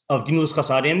of Gimulus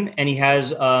Chasadim, and he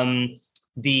has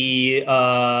the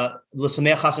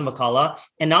L'Sameh Chasen Makala.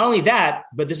 And not only that,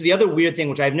 but this is the other weird thing,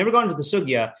 which I've never gone into the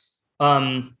sugya.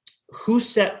 Who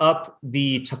set up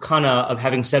the takana of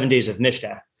having 7 days of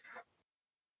Mishteh?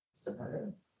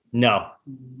 No.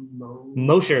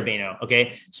 Moshe Rabbeinu.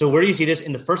 Okay. So where do you see this?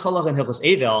 In the first halach in Hilchos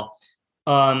Eivel.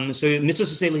 So mitzvah to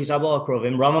say lihisabel al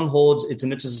krovim. Rambam holds it's a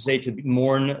mitzvah to say to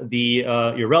mourn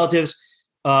your relatives.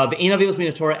 Ve'ein avilos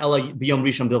min Torah ela b'yom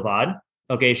rishon bilvad.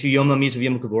 Okay, Shuyom Hamis of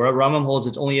Yom Kippur. Rambam holds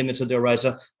it's only a mitzvah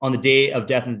d'oraisa on the day of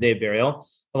death and the day of burial.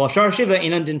 Aval shar shiva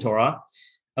einan din Torah.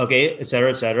 Okay, etc.,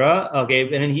 etc. Okay,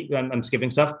 and then I'm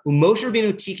skipping stuff. Moshe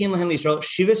Rabbeinu tikin lahen l'Yisrael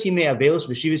shivas yimei avelus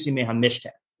v'shivas yimei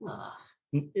hamishteh.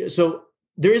 So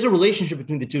there is a relationship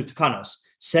between the two takanos: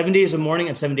 7 days of mourning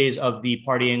and 7 days of the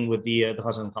partying with the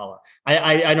Chazan Kala.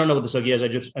 I don't know what the sugi is.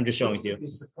 I'm just showing it to you.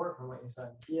 Support from what you said.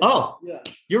 Yeah. Oh, Yeah.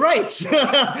 You're right.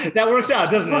 That works out,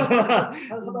 doesn't it?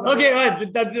 Okay, all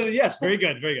right. Yes, very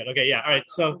good, very good. Okay, yeah, all right.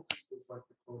 So It's like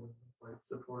the quote, like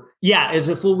support. yeah, is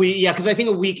a full week. Yeah, because I think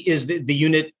a week is the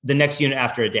unit, the next unit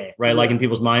after a day, right? Like in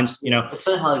people's minds, you know. It's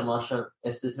funny how like Moshe,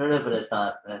 it's the Torah, but it's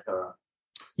not in the Torah.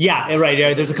 Yeah, right.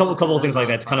 Yeah, there's a couple of things like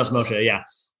that. Takanos Moshe. Yeah.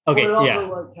 Okay. But it Yeah.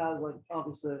 also like has like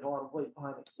obviously like, a lot of weight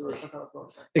behind it. So it's like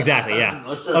Exactly.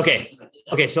 Yeah. Okay.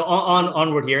 Okay, so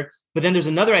onward here, but then there's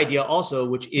another idea also,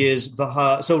 which is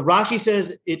so Rashi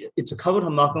says it's a kavod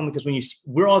hamakom because when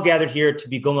we're all gathered here to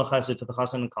be gomel chesed to the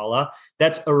Chasan and Kala,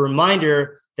 that's a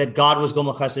reminder that God was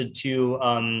gomel chesed to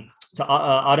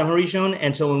Adam Harishon,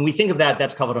 and so when we think of that,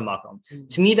 that's kavod hamakom.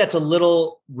 To me, that's a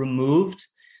little removed.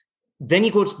 Then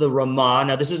he quotes the Ramah.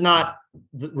 Now, this is not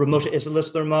the Ramosha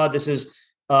Isilis Ramah. This is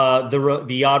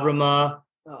the Yad Ramah,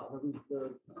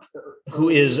 who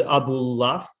is Abu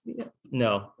Laf.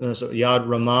 No, so Yad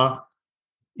Ramah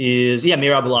is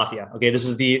Meir Abu Lafia. Okay, this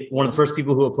is one of the first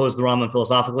people who opposed the Rambam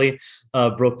philosophically,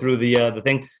 broke through the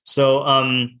thing. So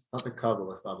Not the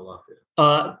Kabbalist, Abu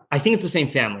Lafia. I think it's the same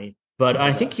family, but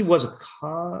I think he was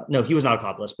no, he was not a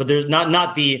Kabbalist. But there's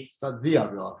not the It's not the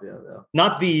Abu Lafia, though.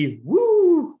 not the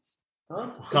woo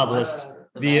Kabbalist.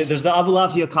 There's the Abu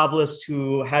Lafia Kabbalist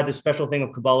who had this special thing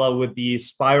of Kabbalah with the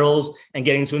spirals and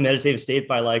getting to a meditative state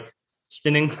by like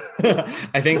spinning.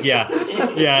 I think, yeah.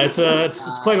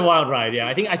 It's quite a wild ride. Yeah,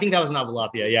 I think that was an Abu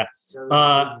Lafia. Yeah.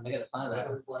 I gotta find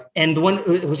that. And the one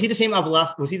was he the same Abu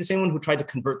Lafia? Was he the same one who tried to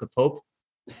convert the Pope?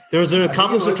 There was a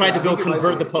Kabbalist who tried to go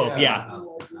convert the Pope. Yeah.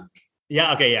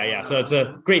 Yeah. Okay. Yeah. So it's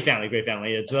a great family.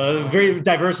 It's a very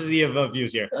diversity of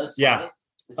views here. Yeah.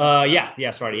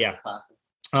 Sorry. Yeah.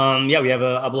 We have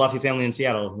a Abu Lafia family in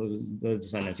Seattle, the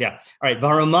descendants. Yeah. All right.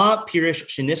 Varama Pirish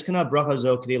Shiniskana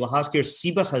Brachazo K'dei Lahaskir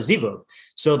Sibas Hazivug.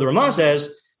 So the Ramah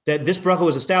says that this bracha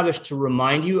was established to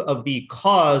remind you of the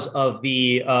cause of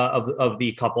the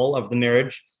couple, of the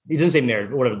marriage. He doesn't say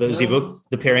marriage, but whatever, the zivug,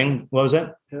 the pairing. What was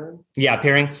that? Pairing. Yeah,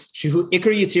 pairing. Shehu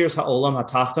Ikar Yitziras Ha'olam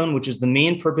Hatachton, which is the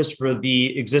main purpose for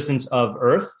the existence of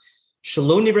Earth.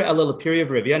 Shalom Nivra Ela Lapiri of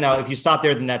Rivia. Now, if you stop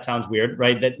there, then that sounds weird,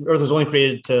 right? That Earth was only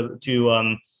created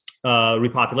to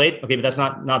repopulate. Okay, but that's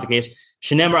not the case.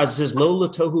 Shenemar, as it says, Lo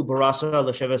Latohu Barasa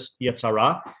Lasheves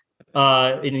Yatzara.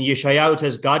 In Yeshayahu, it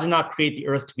says, God did not create the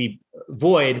earth to be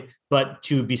void, but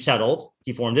to be settled.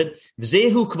 He formed it.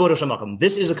 V'zehu kavod hashamakom.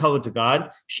 This is a kavod to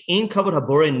God. She'ein kavod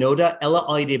habore noda ela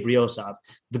al yidei briosav.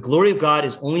 The glory of God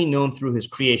is only known through his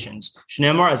creations.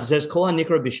 Shneimar, as it says, kol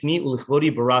hanikra b'shmi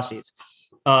u'lichvodi barasiv.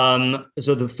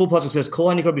 So the full pasuk says, kol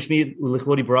hanikra b'shmi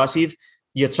u'lichvodi barasiv.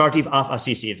 Yatzartiv af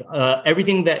asisiv.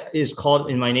 Everything that is called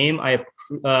in my name, I have,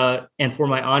 and for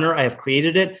my honor, I have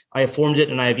created it, I have formed it,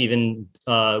 and I have even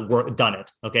done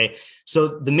it. Okay.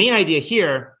 So the main idea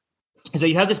here is that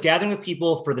you have this gathering of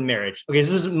people for the marriage. Okay.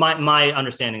 So this is my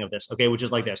understanding of this. Okay. Which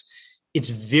is like this. It's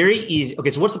very easy.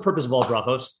 Okay. So what's the purpose of all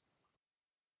brachos?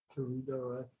 To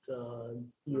redirect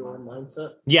your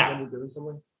mindset. Yeah. When you're doing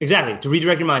something. Exactly. To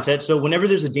redirect your mindset. So whenever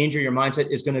there's a danger, your mindset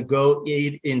is going to go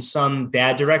in some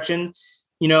bad direction,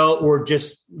 or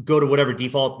just go to whatever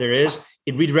default there is.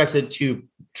 It redirects it to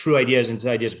true ideas and to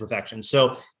ideas of perfection.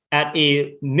 So at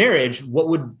a marriage,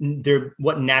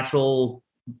 what natural,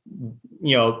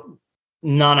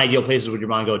 non-ideal places would your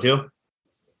mind go to?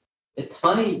 It's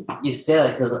funny you say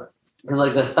that because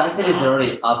like the fact that he's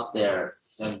already up there,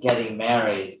 getting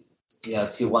married,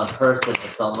 to one person,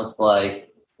 it's almost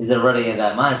like he's already in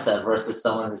that mindset versus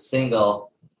someone who's single.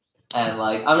 And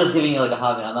like, I'm just giving you like a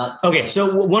hobby. I'm not. Okay.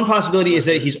 So one possibility is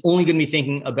that he's only going to be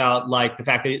thinking about like the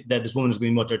fact that this woman is going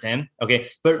to be mutter to him. Okay.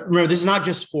 But remember, this is not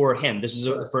just for him. This is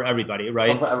for everybody,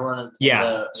 right? For everyone.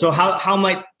 Yeah. So how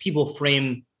might people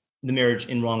frame the marriage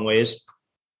in wrong ways?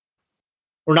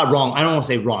 Or not wrong. I don't want to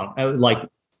say wrong.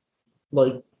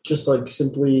 Like just like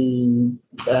simply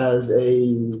as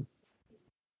a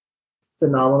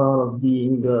phenomenon of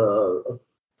being the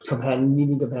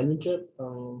needing companionship.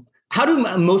 How do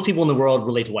most people in the world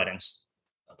relate to weddings?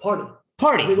 Party.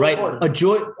 Party, right? Party. A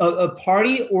joy, a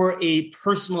party, or a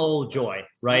personal joy,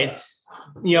 right?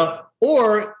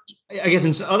 Or I guess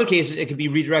in other cases it could be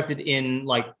redirected in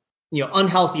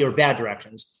unhealthy or bad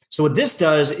directions. So what this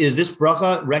does is this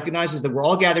bracha recognizes that we're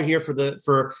all gathered here for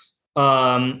pru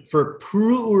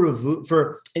uravu,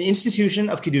 for an institution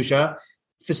of kedusha,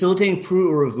 facilitating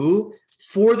pru uravu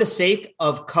for the sake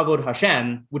of kavod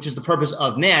Hashem, which is the purpose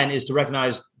of man, is to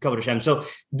recognize kavod Hashem. So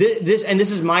this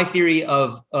is my theory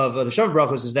of the Shavuot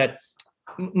brachos, is that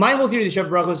my whole theory of the Shavuot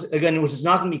brachos, again, which is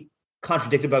not going to be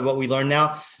contradicted by what we learn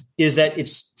now, is that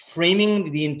it's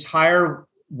framing the entire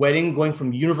wedding going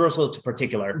from universal to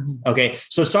particular. Okay,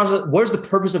 so it starts with, where's the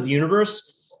purpose of the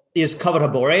universe? Is kavod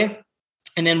habore.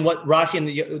 And then what Rashi and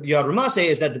the Yad Ramah say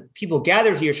is that the people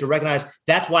gathered here should recognize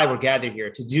that's why we're gathered here,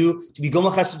 to be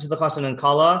gomel chesed to the chassan and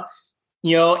kala,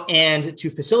 and to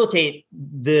facilitate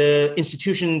the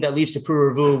institution that leads to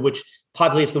pru uravu, which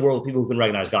populates the world with people who can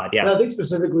recognize God. Yeah, and I think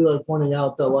specifically pointing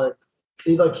out that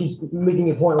he's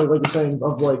making a point like you're saying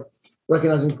of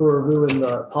recognizing pru uravu in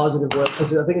the positive way.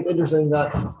 Because I think it's interesting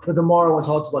that the Gemara, when it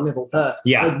talks about nivul peh,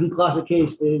 the classic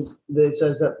case is that it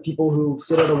says that people who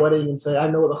sit at a wedding and say, "I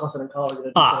know what the chassan and kala are going to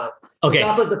do tonight." Okay,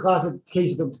 that's the classic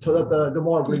case that the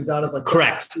Gemara brings out as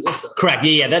correct.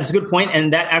 Yeah, that's a good point,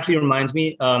 and that actually reminds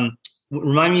me.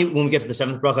 Remind me when we get to the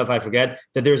seventh bracha, if I forget,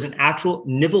 that there's an actual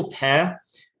nivul peh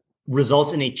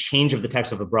results in a change of the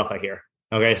text of a bracha here.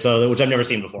 Okay, so which I've never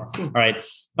seen before. All right.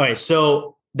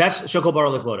 So that's shokol bar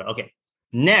lichvoda. Okay.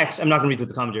 Next, I'm not going to read through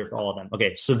the commentary for all of them.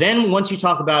 Okay, so then once you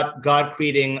talk about God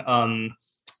creating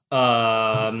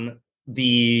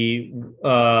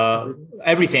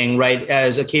everything, right,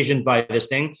 as occasioned by this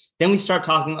thing, then we start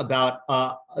talking about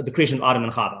the creation of Adam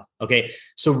and Chava. Okay,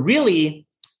 so really,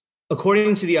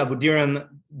 according to the Abu Diram,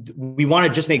 we want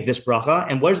to just make this bracha.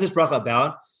 And what is this bracha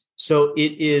about? So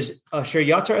it is Asher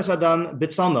Yatar Es Adam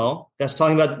B'Tzalmo. That's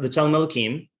talking about the Tzelem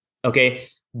Elokim. Okay.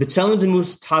 B'Tzelem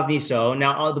Demus Tavniso.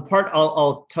 Now, the part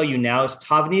I'll tell you now is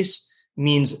Tavnis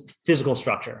means physical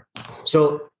structure.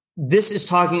 So this is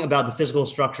talking about the physical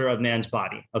structure of man's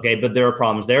body. Okay, but there are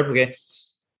problems there. Okay.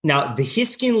 Now,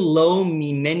 V'Hiskin Lo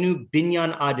Mimenu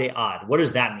Binyan Ade Ad. What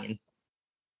does that mean?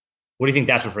 What do you think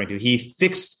that's referring to? He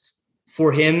fixed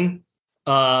for him,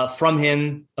 from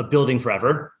him, a building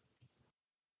forever.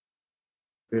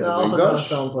 That also kind of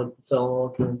sounds like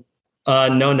Tzelem.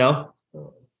 No.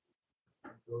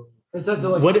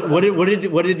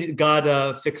 What did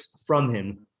God fix from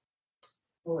him?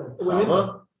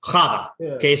 Chava. Yeah.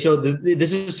 Okay, so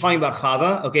this is talking about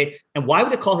Chava. Okay, and why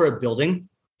would it call her a building?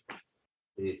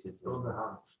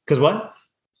 Because what?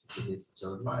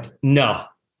 No.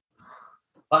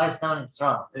 By sounding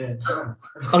strong. Yeah.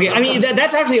 Okay, I mean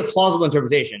that's actually a plausible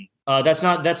interpretation.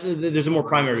 There's a more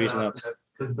primary reason though.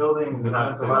 Because buildings are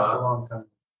not to last a long time.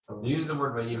 Use the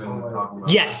word Vayivan talking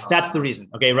about. Yes, that's the reason.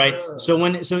 Okay, right. So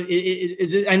and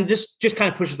this just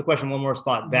kind of pushes the question one more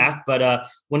spot back. But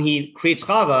when he creates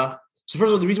Chava, so first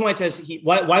of all, the reason why it says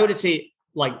why would it say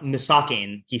like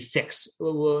misakein, he fixed?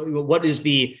 What is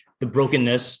the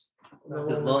brokenness?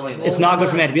 It's not good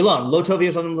for man to be alone. Lo tovi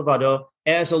yosadim levado,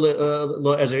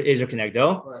 lo ezer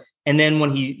kenegdo. And then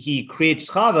when he creates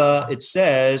Chava, it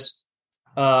says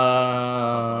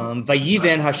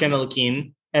Vayiven Hashem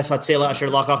Elokim.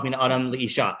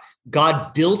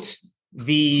 God built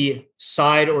the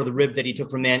side or the rib that he took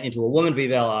from man into a woman.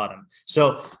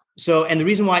 So, and the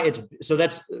reason why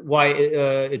that's why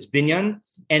it's binyan,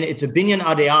 and it's a binyan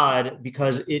adead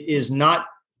because it is not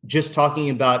just talking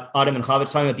about Adam and Chava.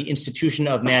 It's talking about the institution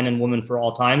of man and woman for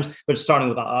all times, but it's starting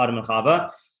with Adam and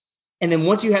Chava. And then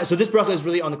once you have, so this bracha is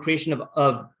really on the creation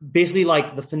of basically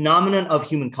like the phenomenon of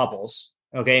human couples.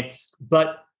 Okay,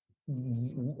 but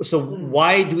so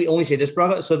why do we only say this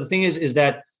bracha? So the thing is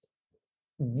that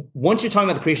once you're talking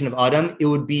about the creation of Adam, it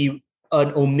would be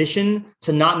an omission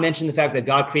to not mention the fact that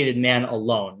God created man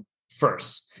alone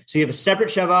first. So you have a separate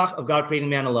shevach of God creating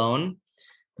man alone,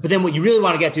 but then what you really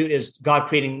want to get to is God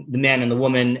creating the man and the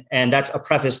woman, and that's a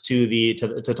preface to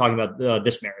talking about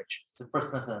this marriage. It's the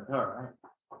first mitzvah in the Torah,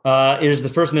 right? It is the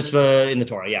first mitzvah in the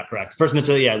Torah. Yeah, correct. First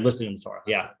mitzvah, listed in the Torah.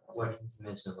 Yeah. What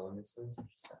mention of the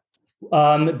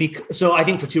mitzvahs? So I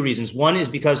think for two reasons. One is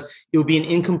because it would be an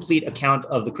incomplete account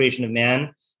of the creation of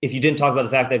man if you didn't talk about the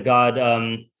fact that God,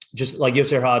 just like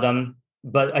Yotzer HaAdam.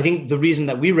 But I think the reason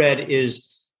that we read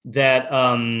is that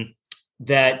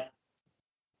that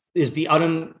is the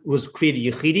Adam was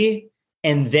created Yechidi,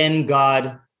 and then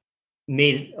God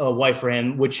made a wife for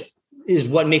him, which is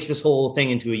what makes this whole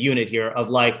thing into a unit here of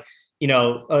like,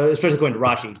 especially going to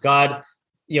Rashi, God.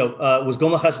 was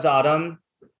Goma Chesed Adam.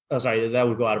 Oh, sorry, that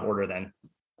would go out of order then.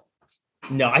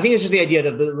 No, I think it's just the idea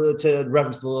that to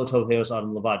reference the Lo Tov Heos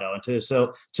Adam Levado, and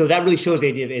so that really shows the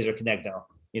idea of Ezer Kenegdo.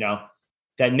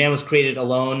 That man was created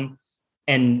alone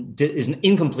and is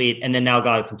incomplete, and then now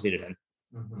God completed him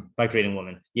by creating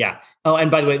woman. Yeah. Oh, and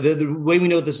by the way, the way we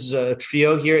know this is a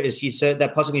trio here is he said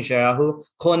that pasuk in Shayahu.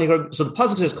 So the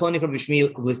pasuk says Kol Nikra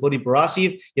B'Shmi L'Chvodi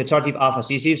Barasiv Yatzartiv Af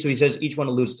Hasisiv. So he says each one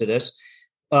alludes to this.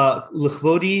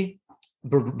 L'Chvodi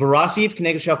Barasiv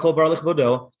K'neged Shal Kol Bar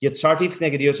L'Chvodo Yatzartiv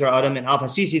K'neged Yotzar Adam and Af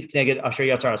Hasisiv K'neged Asher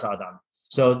Yatzar As Adam.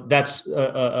 So that's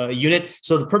a unit.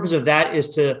 So the purpose of that is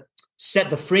to set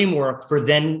the framework for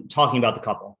then talking about the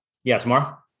couple. Yeah,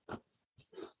 Tamar?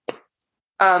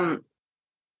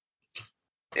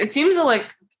 It seems like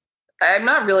I'm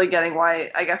not really getting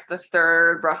why I guess the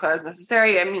third bracha is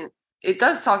necessary. I mean, it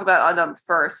does talk about Adam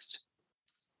first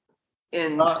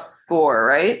in 4,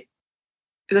 right?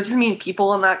 Does that just mean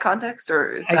people in that context,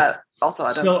 or is that also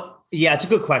Adam? So yeah, it's a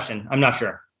good question. I'm not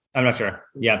sure.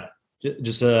 Yeah,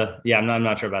 I'm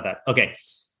not sure about that. Okay.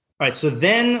 All right. So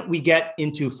then we get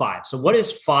into 5. So what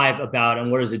is 5 about,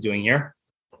 and what is it doing here?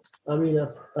 I mean,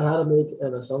 if I had to make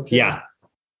an assumption,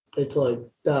 it's like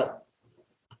that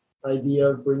idea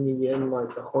of bringing in like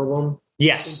the Chorban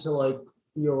into like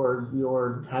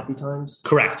your happy times.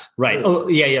 Correct. Right. Oh,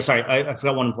 yeah. Sorry. I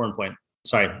forgot one important point.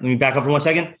 Sorry. Let me back up for 1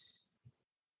 second.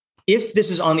 If this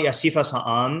is on the Asifas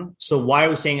Ha'am, so why are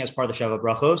we saying it as part of the Sheva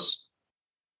Brachos?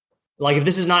 Like if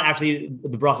this is not actually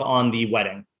the bracha on the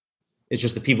wedding, it's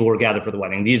just the people who are gathered for the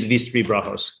wedding. These 3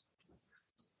 brachos.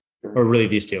 Or really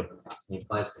these 2.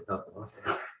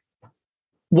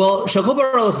 Well, Shal Kol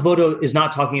Bar L'Chvodo is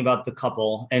not talking about the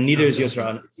couple, and neither is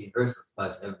Yotzar.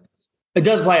 It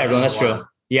does apply to everyone. That's true.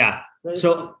 Yeah.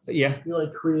 So yeah, you're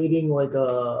like creating like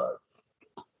a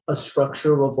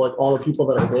structure of like all the people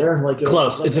that are there. Like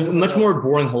close. It's a much more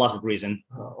boring halachic reason.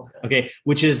 Oh, okay,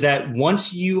 which is that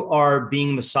once you are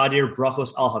being Masadir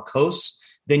Brachos al Hakos,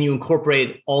 then you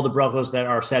incorporate all the brachos that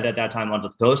are said at that time onto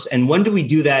the kos. And when do we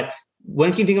do that?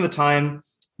 When can you think of a time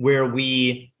where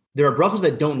there are brachos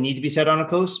that don't need to be said on a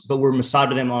kos, but we're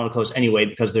masada them on a kos anyway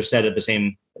because they're said at the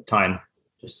same time?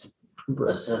 Just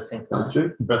the same time.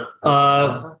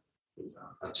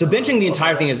 So benching the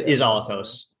entire thing is ala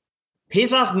kos.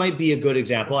 Pesach might be a good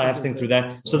example. I have to think through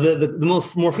that. So the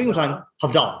more frequent time,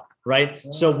 Havdalah, right?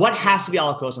 So what has to be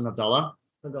ala kos on Havdalah?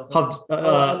 And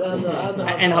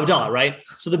Havdalah, right?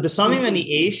 So the Besamim and the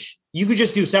Eish, you could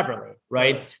just do separately,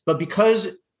 right? But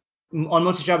because on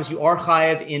Motzei Shabbos you are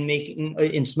chayav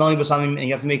in smelling Besamim and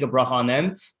you have to make a bracha on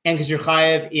them, and because you're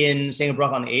chayav in saying a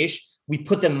bracha on the Eish, we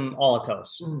put them all at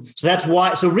kos. So that's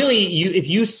why. So really,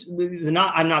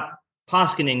 I'm not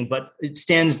poskening, but it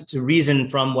stands to reason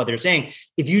from what they're saying.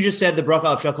 If you just said the bracha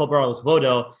of Shal Kol Bar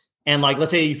L'Chvodo, and like,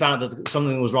 let's say you found out that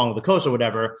something was wrong with the kos or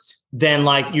whatever, then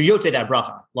like you yotzei that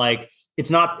bracha. Like it's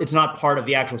not part of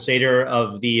the actual seder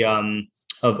of the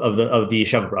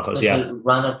Sheva brachos. Yeah.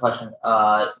 Random question.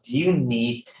 Do you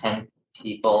need 10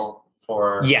 people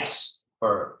for? Yes.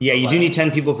 For you do need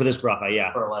 10 people for this bracha.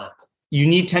 Yeah. For what? You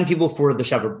need 10 people for the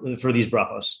Sheva for these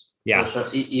brachos. Yeah.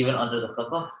 Even under the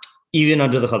chuppah. Even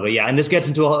under the chuppah, yeah. And this gets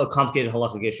into a complicated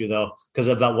halachic issue, though, because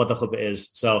about what the chuppah is.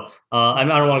 So I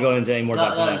don't want to go into any more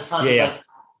depth on that. Yeah.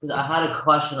 Because I had a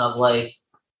question of like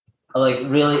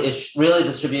really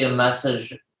this should be a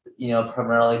message,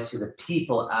 primarily to the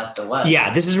people at the wedding. Yeah,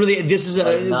 this is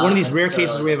one of these rare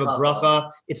cases where we have a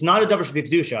bracha. It's not a davar shebei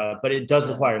kedusha, but it does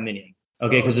require a minyan.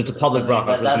 Okay, because it's a public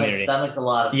bracha for the community. That makes a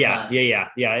lot of sense. Yeah.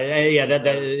 That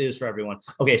is for everyone.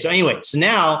 Okay, so anyway, so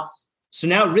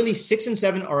now really 6 and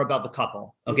 7 are about the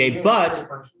couple. Okay, but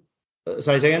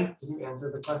sorry, say again. Did you answer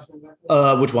the question?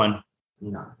 Which one?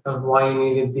 No. Of why you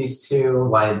needed these 2?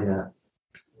 Why you're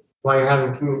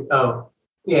having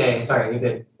sorry, you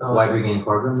did. Why bringing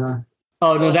Corbin then?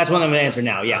 Oh no, that's one I'm going to answer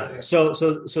now. Yeah. Okay. So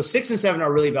 6 and 7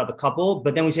 are really about the couple,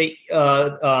 but then we say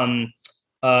the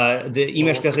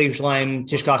Imesh Kachei Yerushalayim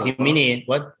Tishkach Yemini.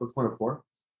 What? What's 1 of 4?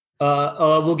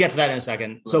 We'll get to that in a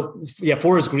second. So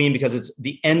 4 is green because it's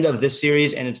the end of this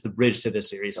series and it's the bridge to this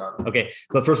series. Okay,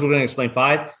 but first we're going to explain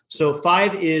 5. So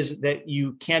 5 is that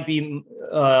you can't be Im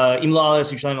Lo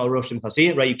Alas Yerushalayim Al Rosh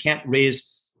Pasi, right? You can't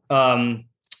raise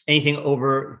anything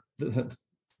over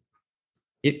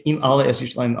Im Alas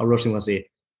Yerushalayim Al Rosh Pasi.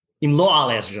 Im Lo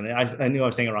Alas Yerushalayim. I knew I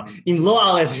was saying it wrong. Im Lo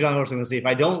Alas Yerushalayim Al Rosh Pasi. If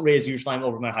I don't raise Yerushalayim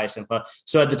over my high simcha.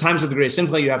 So at the times of the great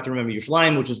simcha, you have to remember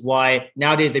Yerushalayim, which is why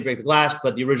nowadays they break the glass,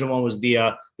 but the original one was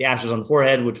the ashes on the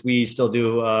forehead, which we still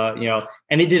do,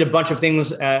 and they did a bunch of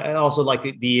things. Also like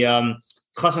the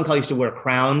Chassan Kal used to wear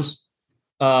crowns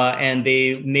and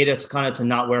they made it to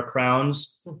not wear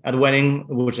crowns at the wedding,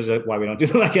 which is why we don't do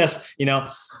them, I guess.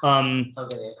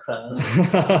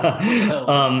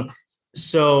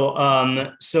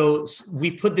 So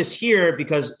we put this here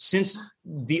because since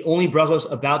the only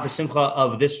brachos about the simcha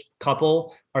of this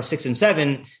couple are 6 and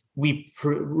 7, we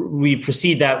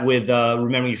precede that with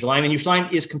remembering Yerushalayim. And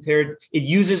Yerushalayim is compared.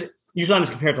 Yerushalayim is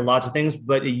compared to lots of things,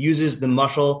 but it uses the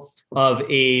mashal of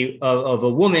a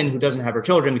woman who doesn't have her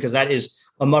children, because that is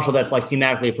a mashal that's like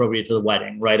thematically appropriate to the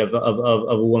wedding, right? Of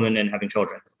a woman and having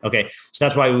children. Okay, so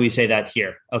that's why we say that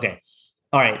here. Okay,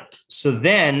 all right. So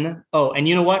then, and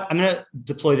you know what? I'm gonna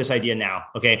deploy this idea now.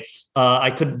 Okay,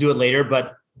 I could do it later,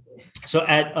 but so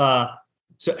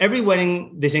every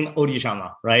wedding they sing Od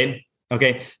Yishama, right?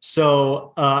 Okay,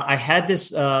 so I had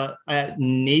this at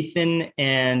Nathan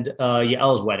and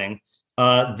Yael's wedding.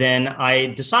 Then I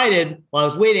decided while I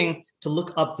was waiting to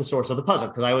look up the source of the pasuk,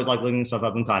 because I always like looking stuff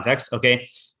up in context. Okay,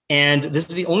 and this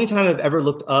is the only time I've ever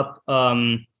looked up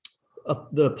the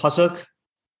pasuk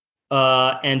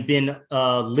and been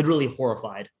literally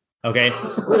horrified. Okay,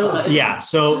 yeah.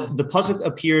 So the pasuk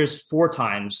appears 4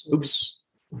 times. Oops,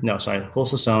 no, sorry, Kol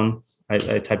Sason. I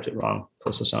typed it wrong.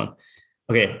 Kol Sason.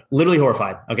 Okay, literally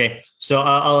horrified. Okay, so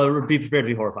I'll be prepared to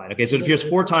be horrified. Okay, so it appears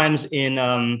 4 times in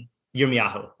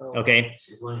Yirmiyahu. Okay,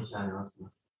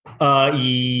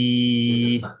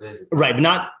 right, but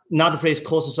not the phrase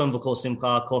Kol Sason v'Kol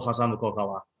Simcha, Kol Chasam v'Kol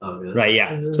Kala. Right,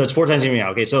 yeah. So it's 4 times in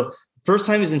Yirmiyahu. Okay, so first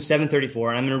time is in 734,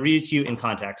 and I'm going to read it to you in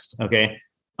context. Okay,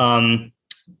 so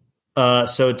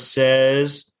it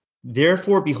says,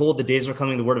 therefore, behold, the days are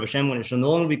coming, the word of Hashem, when it shall no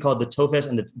longer be called the Tophes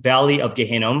and the valley of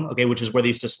Gehenom, okay, which is where they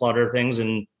used to slaughter things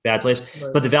in bad place,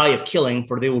 but the valley of killing,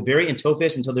 for they will bury in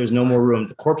Tophes until there is no more room.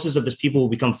 The corpses of this people will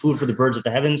become food for the birds of the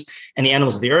heavens and the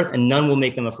animals of the earth, and none will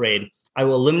make them afraid. I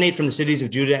will eliminate from the cities of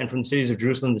Judah and from the cities of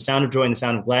Jerusalem the sound of joy and the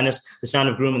sound of gladness, the sound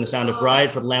of groom and the sound of bride,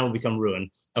 for the land will become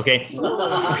ruined. Okay,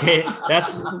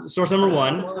 that's source number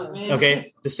 1.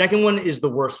 Okay, the second one is the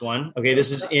worst one. Okay,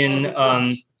 this is in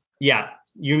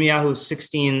Yirmiyahu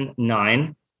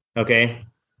 16:9. Okay,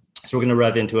 so we're going to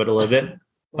rev into it a little bit.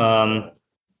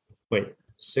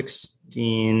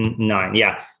 16:9.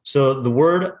 Yeah. So the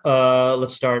word,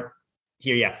 let's start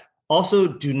here. Yeah. Also,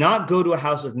 do not go to a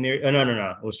house of Mary.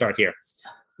 No. We'll start here.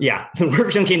 Yeah, the word of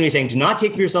Hashem came to me saying, do not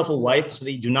take for yourself a wife so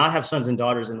that you do not have sons and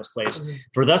daughters in this place.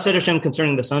 For thus said Hashem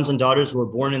concerning the sons and daughters who are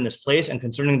born in this place, and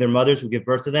concerning their mothers who give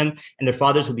birth to them, and their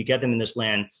fathers who beget them in this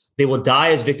land. They will die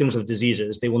as victims of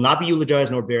diseases. They will not be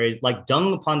eulogized nor buried. Like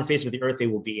dung upon the face of the earth they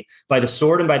will be. By the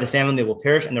sword and by the famine they will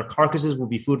perish, and their carcasses will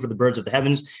be food for the birds of the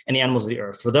heavens and the animals of the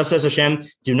earth. For thus says Hashem,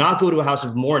 do not go to a house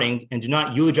of mourning, and do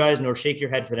not eulogize nor shake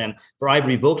your head for them. For I have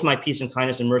revoked my peace and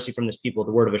kindness and mercy from this people,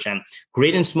 the word of Hashem.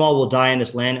 Great and small will die in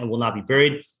this land and will not be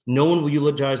buried. No one will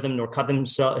eulogize them, nor cut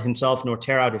himself, nor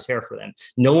tear out his hair for them.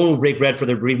 No one will break bread for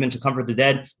their bereavement to comfort the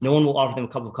dead. No one will offer them a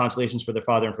cup of consolations for their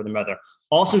father and for their mother.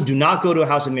 Also, do not go to a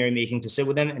house of merrymaking to sit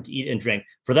with them and to eat and drink.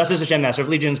 For thus says Hashem, Master of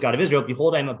Legions, God of Israel,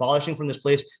 behold, I am abolishing from this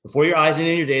place before your eyes and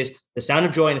in your days the sound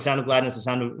of joy and the sound of gladness, the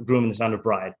sound of groom and the sound of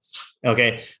bride.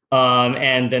 Okay.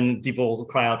 And then people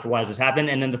cry out for why does this happen?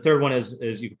 And then the third one is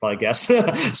you could probably guess,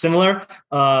 similar,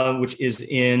 which is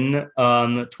in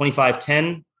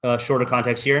 25:10. Shorter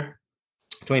context here.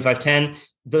 25:10.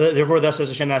 Therefore, thus says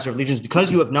Hashem, Master of Legions,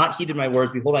 because you have not heeded my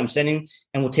words, behold, I'm sending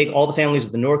and will take all the families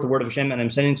of the north, the word of Hashem, and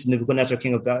I'm sending to Nebuchadnezzar,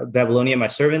 king of Babylonia, my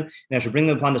servant, and I shall bring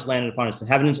them upon this land and upon its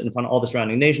inhabitants and upon all the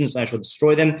surrounding nations, and I shall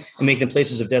destroy them and make them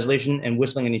places of desolation and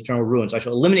whistling and eternal ruins. I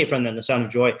shall eliminate from them the sound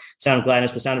of joy, the sound of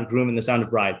gladness, the sound of groom, and the sound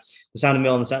of bride, the sound of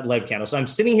mill, and the sound of light of candle. So I'm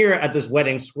sitting here at this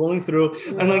wedding, scrolling through.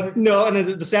 I'm like, no, and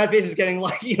then the sad face is getting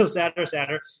like,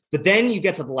 sadder. But then you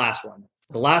get to the last one.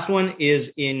 The last one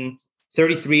is in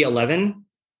 33:11.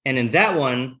 And in that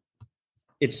one,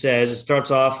 it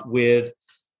starts off with,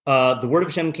 the word of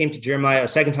Hashem came to Jeremiah a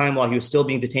second time while he was still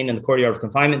being detained in the courtyard of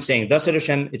confinement, saying, thus said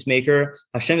Hashem, its maker,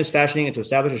 Hashem is fashioning and to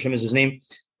establish, Hashem is his name.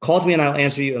 Call to me and I'll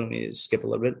answer you. Let me skip a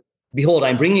little bit. Behold,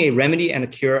 I'm bringing a remedy and a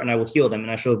cure, and I will heal them,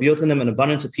 and I shall reveal to them an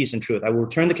abundance of peace and truth. I will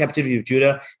return the captivity of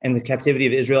Judah and the captivity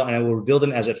of Israel, and I will rebuild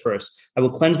them as at first. I will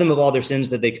cleanse them of all their sins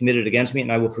that they committed against me,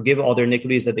 and I will forgive all their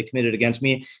iniquities that they committed against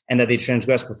me, and that they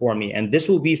transgressed before me. And this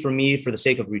will be for me for the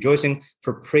sake of rejoicing,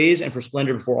 for praise and for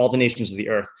splendor before all the nations of the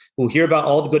earth, who will hear about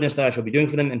all the goodness that I shall be doing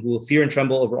for them, and who will fear and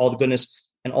tremble over all the goodness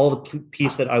and all the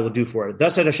peace that I will do for it.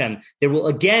 Thus said Hashem, there will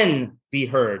again be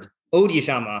heard, Od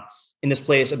Yishama, in this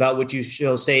place about which you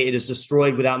shall say it is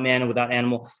destroyed without man and without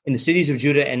animal, in the cities of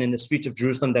Judah and in the streets of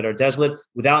Jerusalem that are desolate,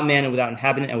 without man and without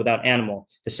inhabitant and without animal.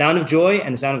 The sound of joy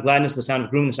and the sound of gladness, the sound of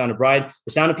groom, the sound of bride,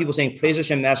 the sound of people saying, praise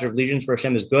Hashem, master of legions, for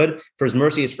Hashem is good, for his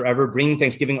mercy is forever, bringing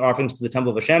thanksgiving offerings to the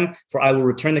temple of Hashem, for I will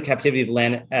return the captivity of the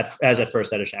land as at first,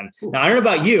 said Hashem. Now, I don't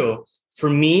know about you. For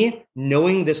me,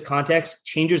 knowing this context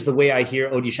changes the way I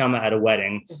hear Od Yishama at a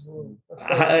wedding.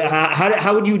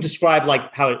 How would you describe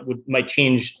like how it might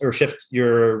change or shift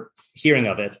your hearing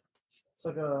of it? It's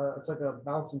like a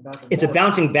bouncing back. It's a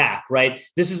bouncing back, right?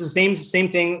 This is the same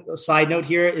thing. Side note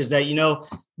here is that, you know,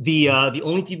 the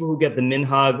only people who get the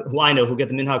minhag, who I know who get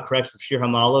the minhag correct for Shir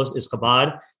Hamalos is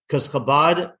Chabad, because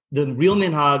Chabad, the real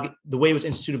minhag, the way it was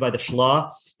instituted by the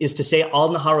Shlah, is to say Al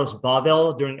Naharos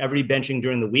Bavel during every benching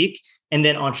during the week, and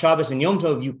then on Shabbos and Yom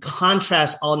Tov you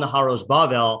contrast Al Naharos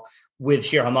Bavel with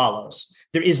Shir Hamalos.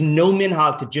 There is no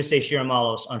minhag to just say Shir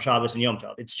Hamalos on Shabbos and Yom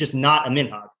Tov. It's just not a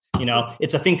minhag. You know,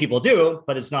 it's a thing people do,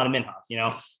 but it's not a minhag, you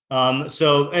know.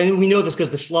 So, and we know this because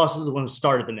the Shloss is the one who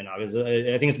started the minhag.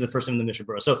 I think it's the first time in the Mishnah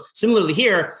Berurah. So similarly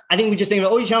here, I think we just think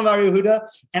about Od Yisham V'Ari Yehuda,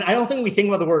 and I don't think we think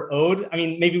about the word Od. I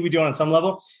mean, maybe we do it on some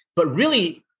level, but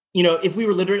really, you know, if we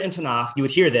were literate in Tanakh, you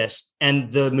would hear this,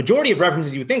 and the majority of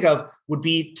references you would think of would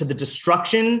be to the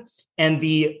destruction and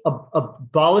the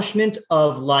abolishment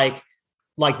of like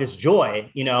this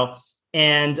joy, you know,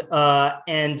 and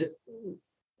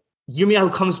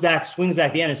Yirmiyahu comes back, swings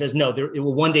back the end and says, no, it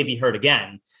will one day be heard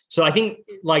again. So I think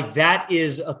like that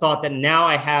is a thought that now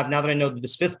I have, now that I know that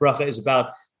this fifth bracha is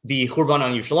about the Churban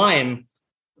on Yerushalayim,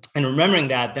 and remembering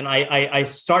that, then I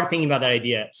start thinking about that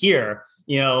idea here,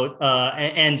 you know,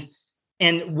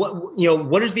 and what, you know,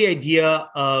 what is the idea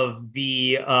of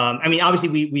the, I mean, obviously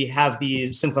we have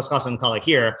the Simchas Chassan and Kala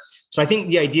here. So I think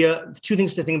the idea, two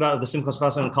things to think about of the Simchas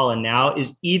Chassan and Kala now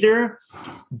is either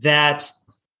that,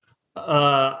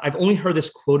 I've only heard this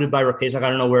quoted by Rav Pesach. I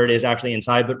don't know where it is actually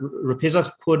inside, but Rav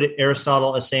Pesach quoted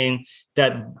Aristotle as saying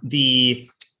that the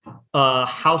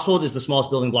household is the smallest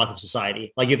building block of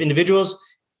society. Like you have individuals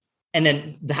and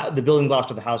then the building blocks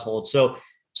of the household.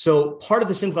 So part of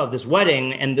the simcha of this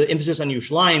wedding and the emphasis on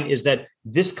Yerushalayim is that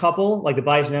this couple, like the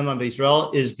Bayis Ne'eman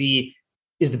B'Yisrael, is the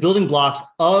building blocks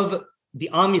of the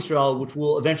Am Yisrael, which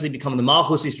will eventually become the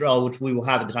Malchus Yisrael, which we will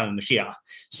have at the time of Mashiach.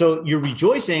 So you're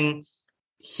rejoicing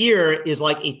here is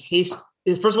like a taste.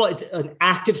 First of all, it's an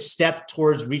active step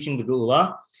towards reaching the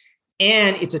Geula,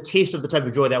 and it's a taste of the type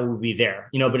of joy that will be there,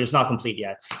 you know, but it's not complete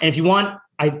yet. And if you want,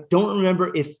 I don't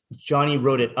remember if Johnny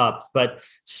wrote it up, but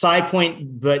side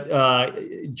point, but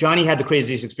Johnny had the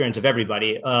craziest experience of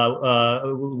everybody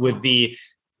with the,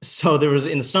 so there was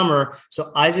in the summer,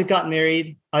 so Isaac got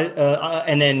married,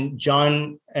 and then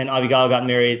John and Abigail got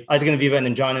married, Isaac and Aviva, and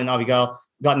then John and Abigail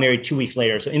got married 2 weeks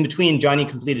later. So in between, Johnny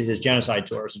completed his genocide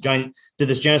tour. So Johnny did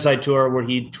this genocide tour where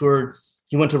he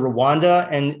went to Rwanda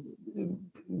and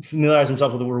familiarized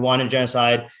himself with the Rwandan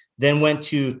genocide, then went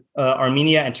to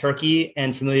Armenia and Turkey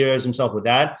and familiarized himself with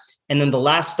that. And then the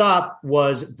last stop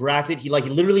was Bracket. He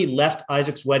literally left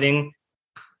Isaac's wedding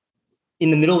in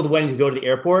the middle of the wedding to go to the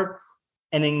airport,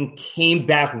 and then came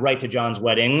back right to John's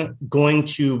wedding, going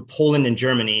to Poland and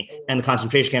Germany and the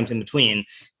concentration camps in between.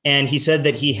 And he said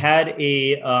that he had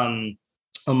a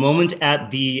moment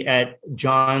at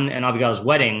John and Abigail's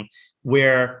wedding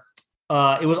where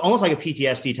it was almost like a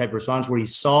PTSD type response, where he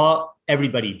saw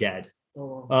everybody dead,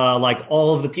 like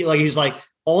all of the people. Like he's like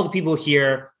all the people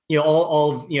here, you know,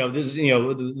 all of, you know, this, you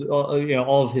know,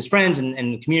 all of his friends and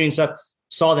community and stuff,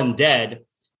 saw them dead.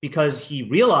 Because he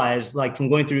realized, like, from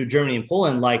going through Germany and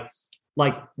Poland, like,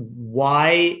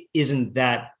 why isn't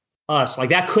that us?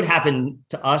 Like, that could happen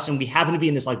to us, and we happen to be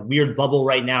in this like weird bubble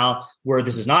right now where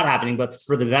this is not happening. But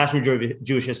for the vast majority of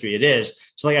Jewish history, it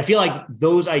is. So, like, I feel like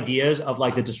those ideas of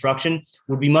like the destruction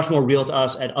would be much more real to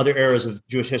us at other eras of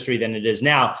Jewish history than it is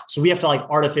now. So we have to like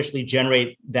artificially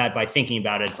generate that by thinking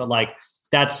about it. But like,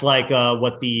 that's like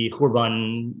what the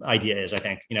Churban idea is, I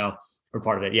think, you know. Or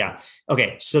part of it, yeah.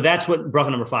 Okay, so that's what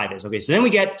bracha number 5 is. Okay, so then we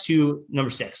get to number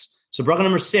 6. So bracha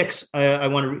number 6,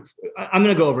 I'm going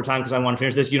to go over time because I want to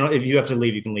finish this. You know, if you have to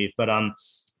leave, you can leave. But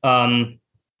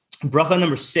bracha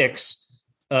number 6,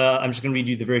 I'm just going to read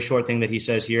you the very short thing that he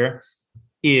says here.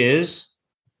 Is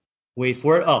wait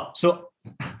for it. Oh, so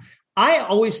I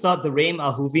always thought the Reim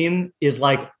Ahuvim is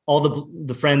like all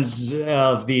the friends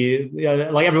of the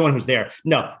like everyone who's there.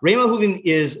 No, Reim Ahuvim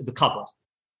is the couple.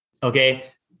 Okay.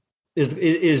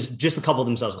 Is just the couple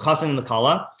themselves, the Chassan and the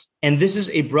Kala. And this is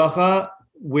a bracha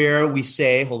where we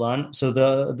say, hold on. So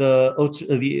the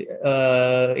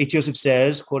Eitz Yosef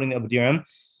says, quoting the Abudirim,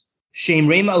 Shem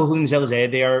Reim Ahuvim Zelzeh,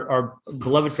 they are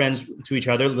beloved friends to each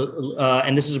other.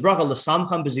 And this is a bracha,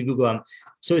 L'samcham b'zivugam.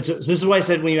 So this is why I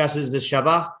said when you asked, is this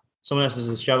Shavach? Someone else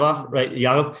is Shavach, right?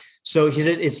 Yaakov. So he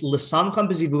said it's L'samcham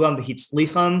b'zivugam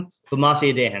v'hitzlicham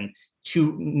b'maseh yedehem,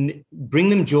 to bring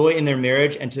them joy in their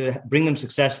marriage and to bring them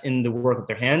success in the work of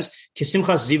their hands.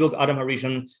 Kisimchas zivug Adam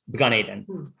Harishon b'gan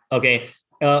Eden. Okay.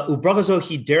 Ubrachazo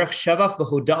he derech Shavach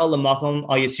v'hoda'al l'makom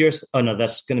al yitziras. Oh no,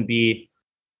 that's going to be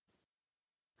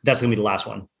the last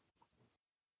one.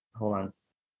 Hold on.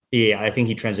 Yeah, I think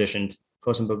he transitioned.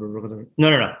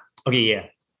 No. Okay, yeah.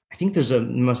 I think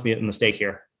must be a mistake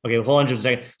here. Okay, hold on just a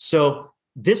second. So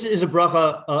this is a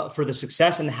bracha for the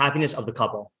success and the happiness of the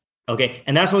couple. Okay,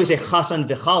 and that's why we say chasan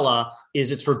v'chala,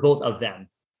 it's for both of them.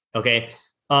 Okay,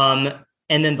 and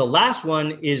then the last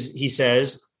one is, he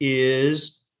says,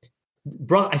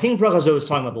 I think Bracha Zo is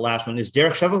talking about the last one, is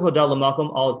Derech Shavach Hodal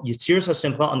L'Malkom Al Yitziras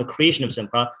HaSimcha, on the creation of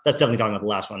Simcha. That's definitely talking about the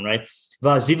last one, right?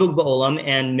 Va'zivug Ba'olam,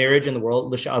 and marriage in the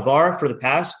world, L'Sha'avar, for the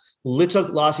past, Litzok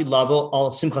Lasi Lavo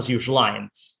Al Simchas Yerushalayim,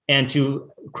 and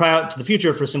to cry out to the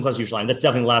future for Simchas Yerushalayim. That's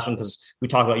definitely the last one because we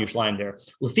talk about Yerushalayim there.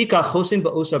 L'fika Chosim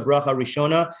Ba'osa Bracha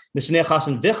Rishona Mismei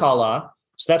Chasan V'chala.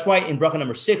 So that's why in bracha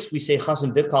number 6 we say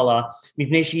chasim v'kala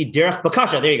mipnei shehi derech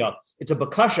bakasha. There you go. It's a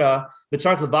bakasha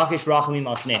v'tzarich levakesh rachamim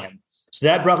al shnehem. So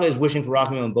that bracha is wishing for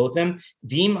rachamim on both of them.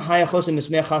 V'im hayachosim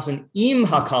mismei chasim im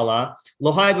hakala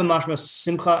lohai b'mashma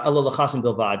simcha elo lechasim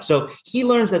bilvad. So he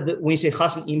learns that when you say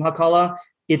chasim im hakala,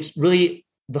 it's really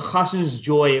the chasim's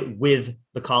joy with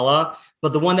the kala,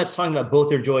 but the one that's talking about both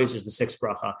their joys is the 6th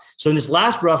bracha. So in this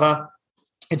last bracha,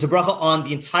 it's a bracha on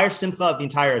the entire simcha of the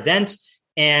entire event,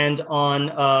 and on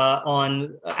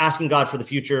asking God for the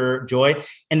future joy.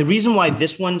 And the reason why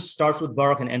this one starts with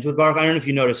Baruch and ends with Baruch, I don't know if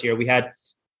you notice here, we had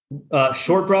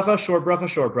short bracha,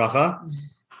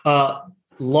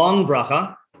 long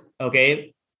bracha,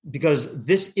 okay, because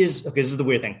this is the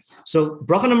weird thing. So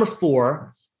bracha number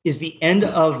 4 is the end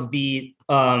of the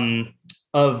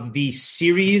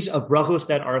series of brachos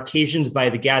that are occasioned by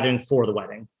the gathering for the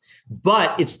wedding.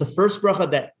 But it's the first bracha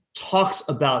that talks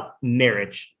about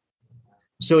marriage.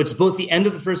 So it's both the end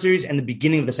of the first series and the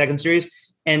beginning of the second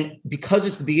series. And because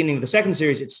it's the beginning of the second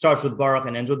series, it starts with Baruch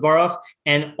and ends with Baruch.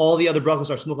 And all the other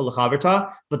brachos are smucha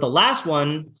l'chaverta. But the last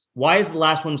one, why is the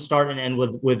last one start and end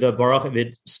with the Baruch if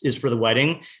it is for the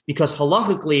wedding? Because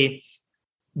halachically,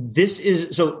 this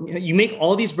is, so you make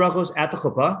all these brachos at the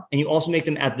chuppah, and you also make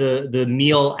them at the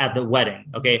meal at the wedding.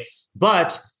 Okay.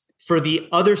 But for the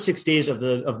other 6 days of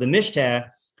the mishteh,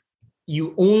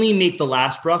 you only make the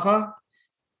last bracha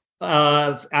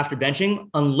after benching,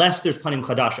 unless there's panim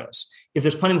chadashos. If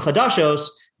there's panim chadashos,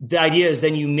 the idea is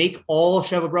then you make all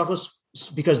sheva brachos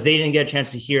because they didn't get a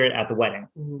chance to hear it at the wedding.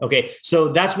 Mm-hmm. Okay, so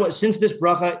that's what, since this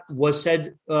bracha was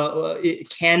said, it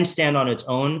can stand on its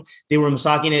own. They were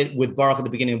masaking it with Baruch at the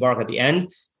beginning and Baruch at the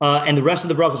end, and the rest of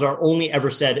the brachos are only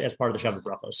ever said as part of the sheva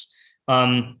brachos.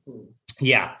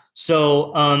 Yeah.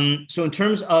 So in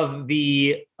terms of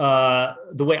the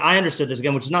way I understood this,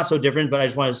 again, which is not so different, but I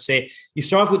just wanted to say, you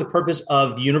start off with the purpose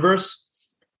of the universe,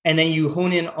 and then you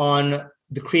hone in on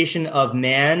the creation of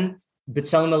man,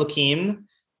 B'Tselem Elokim,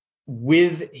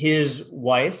 with his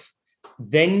wife,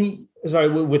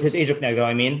 with his Ezer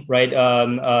Kenegdo, right?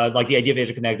 Like the idea of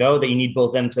Ezer Kenegdo, that you need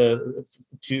both them to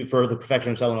for the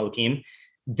perfection of B'Tselem Elokim.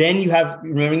 Then you have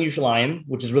Remembering Yerushalayim,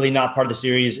 which is really not part of the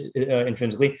series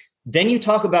intrinsically. Then you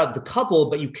talk about the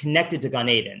couple, but you connect it to Gan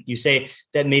Eden. You say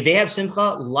that may they have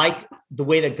simcha like the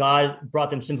way that God brought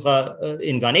them simcha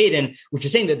in Gan Eden, which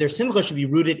is saying that their simcha should be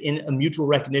rooted in a mutual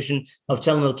recognition of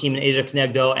Tzelem Elokim and Ezer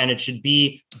Kenegdo, and it should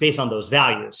be based on those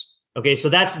values. Okay, so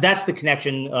that's the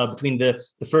connection between the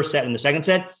first set and the second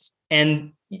set.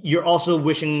 And you're also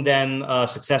wishing them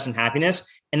success and happiness.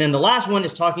 And then the last one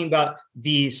is talking about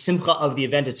the simcha of the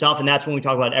event itself. And that's when we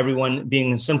talk about everyone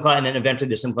being in simcha, and then eventually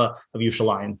the simcha of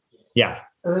Yerushalayim. Yeah.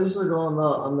 And then just to go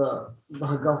on the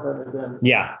Hagafen again.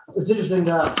 Yeah. It's interesting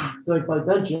that, like, by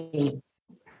benching,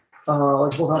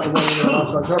 like both after wedding and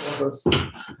outside travel,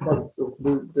 like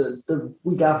the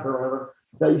week after or whatever,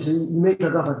 that you make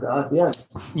Hagafen at the end.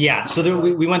 Yeah. So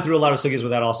we went through a lot of sugyas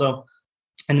with that also.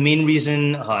 And the main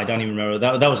reason, I don't even remember,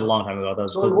 that was a long time ago. That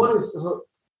was so what is, so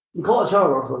you call it shower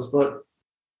brachos, but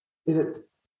is it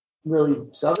really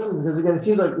 7? Because again, it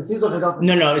seems like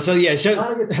No. So yeah, if you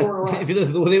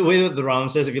look at the way that the Ram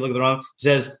says, it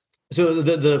says, so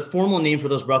the formal name for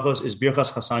those brachos is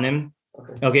Birchas Chasanim.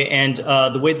 Okay. And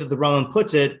the way that the Rambam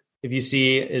puts it, if you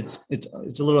see, it's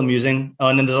a little amusing. Oh,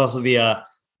 and then there's also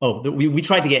we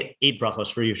tried to get 8 brachos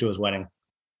for Yeshua's wedding.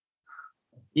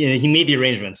 Yeah, he made the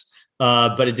arrangements.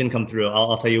 But it didn't come through.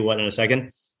 I'll tell you what in a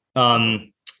second.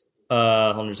 Hold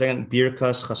on a second.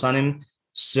 Birkas Chasanim.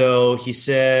 So he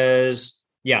says,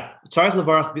 yeah, Tzarech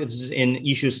Levarach, this is in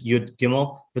Yishus Yud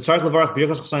Gimel, Tzarech Levarach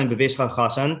Birkas Chasan Beveischa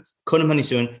Chasan, Kodem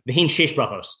Hanisun, Behin Sheish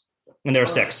Brachos. And there are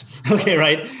 6. Okay,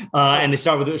 right? And they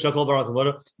start with Shakol Baruch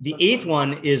Avodah. The 8th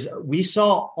one is we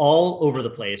saw all over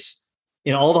the place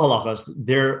in all the halachas.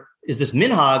 There is this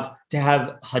minhag to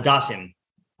have hadassim.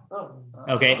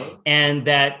 Okay, and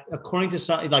that according to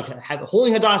some, like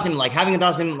holding hadassim, like having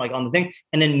hadassim, like on the thing,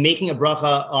 and then making a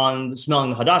bracha on smelling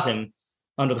the hadassim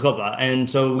under the chuppah. And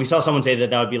so we saw someone say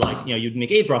that would be like, you'd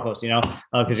make 8 brachos,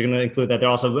 because you're going to include that there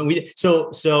also.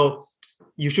 So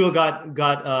Yeshua got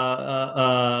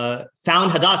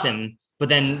found hadassim, but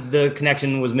then the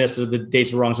connection was missed, so the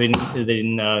dates were wrong, so they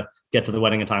didn't get to the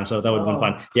wedding in time. So that would have been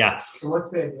fun. Yeah. So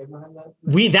what's the idea behind that?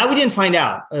 We didn't find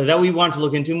out. That we wanted to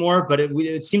look into more, but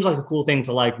it seems like a cool thing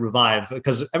to like revive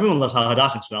because everyone loves how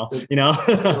hadassim smell.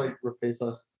 Like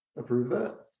Pesach approve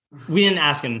that. We didn't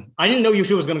ask him. I didn't know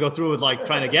Yeshua was going to go through with like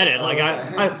trying to get it. Like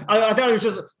I thought it was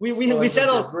just we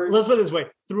settled. Let's put it this way: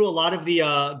 through a lot of the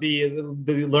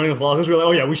learning of halachos, we were like,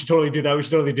 oh yeah, we should totally do that. We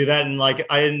should totally do that. And like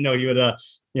I didn't know he would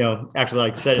actually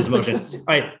like set it into motion. All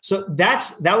right, so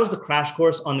that was the crash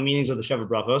course on the meanings of the Sheva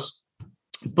Brachos.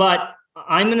 But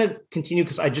I'm going to continue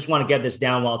because I just want to get this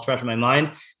down while it's fresh in my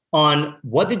mind on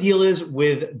what the deal is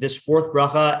with this 4th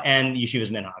bracha and Yeshiva's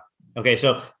minhag. Okay,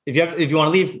 so if you want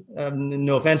to leave,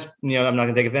 no offense, I'm not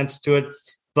going to take offense to it,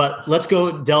 but let's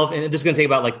go delve in. This is going to take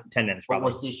about like 10 minutes. Probably.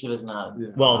 What's the Yeshiva's minhag? Yeah.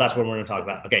 Well, that's what we're going to talk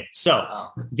about. Okay, so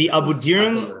the Abu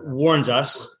Dirim warns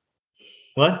us.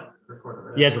 What?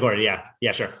 Yeah, it's recorded.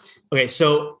 Yeah, sure. Okay,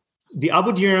 so the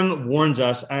Abu Dirim warns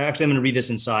us. I'm going to read this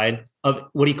inside of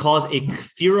what he calls a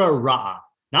kfira ra'ah.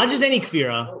 Not just any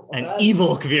kfira, an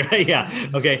evil kfira. Yeah.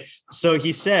 Okay. So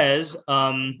he says, yeah,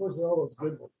 I'm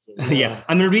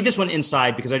going to read this one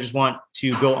inside because I just want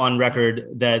to go on record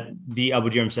that the Abu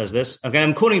Dirim says this. Okay.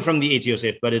 I'm quoting from the Eitz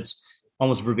Yosef, but it's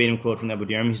almost verbatim quote from the Abu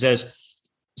Dirim. He says,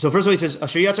 so first of all, he says,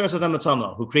 Asher Yatzar Sodom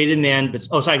Matzalmo, who created man. But,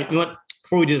 sorry. You know what?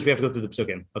 Before we do this, we have to go through the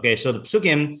Psukim. Okay. So the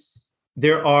Psukim,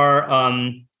 there are,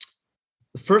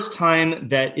 the first time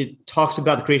that it talks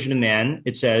about the creation of man,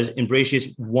 it says in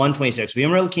Bereshit 1:26,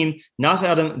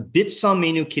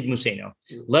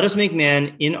 let us make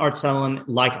man in our tzelem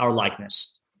like our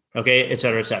likeness. Okay, et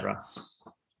cetera, et cetera.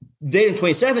 Then in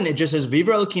 27, it just says,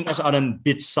 V'yivra Elokim es Adam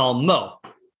b'tsalmo.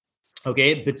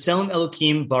 Okay, b'tselem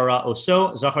Elokim bara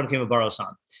oso, zachar Elokim bara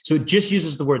osan. So it just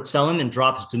uses the word tselem and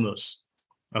drops demus.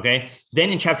 Okay. Then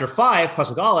in chapter 5,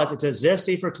 Pasuk Aleph, it says, "Zeh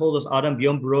Sefer told us Adam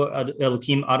biyom baro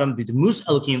Elokim Adam b'demus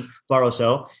Elokim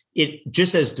baroso." It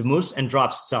just says demus and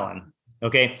drops tzelem.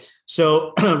 Okay.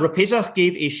 So Rav Pesach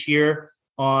gave a shir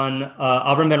on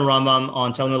Avram ben Rambam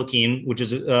on Tzelem Elokim, which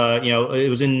is it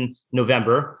was in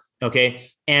November. Okay,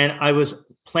 and I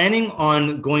was planning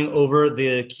on going over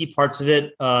the key parts of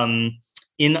it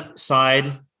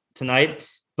inside tonight,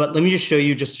 but let me just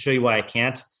to show you why I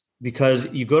can't.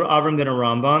 Because you go to Avram ben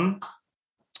Rambam,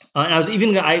 and I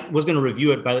was going to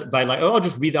review it by like, I'll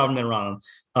just read the Avram ben Rambam.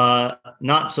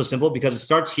 Not so simple because it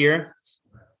starts here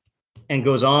and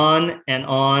goes on and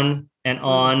on and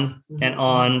on and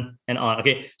on and on.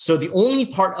 Okay, so the only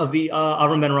part of the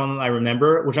Avram ben Rambam I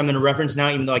remember, which I'm going to reference now,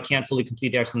 even though I can't fully complete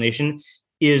the explanation,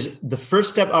 is the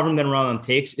first step Avram ben Rambam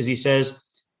takes is he says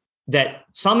that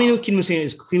Salminu Kidmusina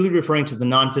is clearly referring to the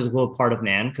non-physical part of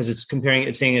man because it's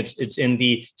saying it's in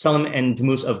the Tselem and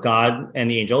Demus of God and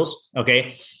the angels.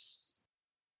 Okay.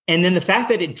 And then the fact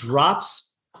that it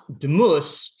drops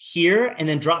Demus here and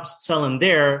then drops Tselem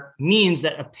there means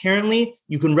that apparently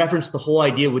you can reference the whole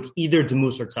idea with either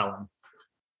Demus or Tselem.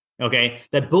 Okay.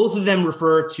 That both of them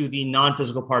refer to the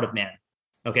non-physical part of man.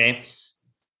 Okay.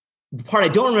 The part I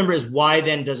don't remember is why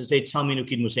then does it say Salminu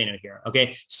Kid Musenu here?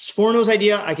 Okay. Sforno's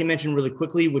idea I can mention really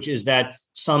quickly, which is that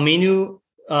Salminu,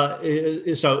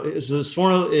 so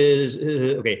Sforno is,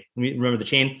 okay, let me remember the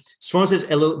chain. Sforno says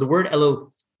the word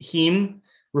Elohim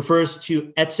refers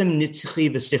to Etzem Nitzchi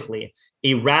V'Sichli,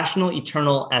 a rational,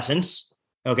 eternal essence,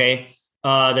 okay,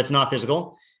 that's not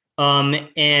physical. And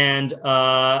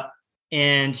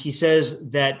he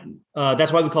says that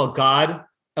that's why we call God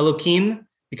Elohim,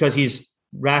 because he's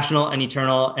rational and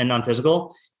eternal and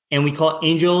non-physical. And we call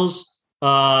angels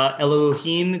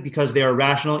Elohim because they are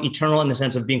rational, eternal in the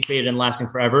sense of being created and lasting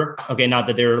forever. Okay, not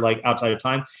that they're like outside of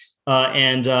time,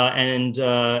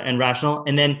 and rational.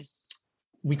 And then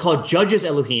we call judges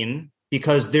Elohim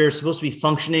because they're supposed to be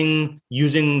functioning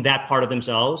using that part of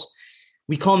themselves.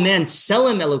 We call man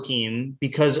Tselem Elohim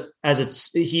because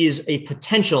he is a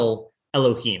potential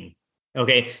Elohim.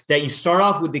 Okay, that you start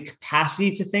off with the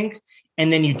capacity to think,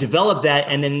 and then you develop that,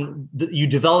 and then you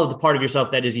develop the part of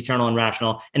yourself that is eternal and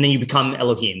rational, and then you become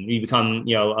Elohim. You become,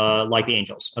 like the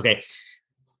angels. Okay,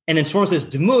 And then Sforno says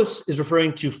Demus is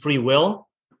referring to free will,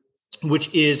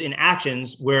 which is in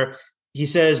actions, where he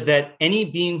says that any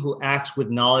being who acts with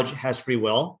knowledge has free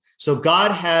will. So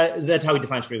God has, that's how he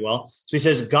defines free will. So he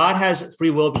says God has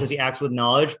free will because he acts with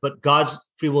knowledge, but God's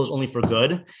free will is only for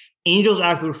good. Angels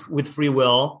act with free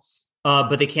will,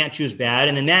 but they can't choose bad.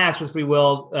 And then man acts with free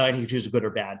will, and he can choose good or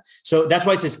bad. So that's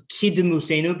why it says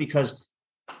Kidemusenu, because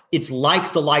it's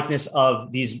like the likeness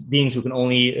of these beings who can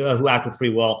only, who act with free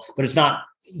will, but it's not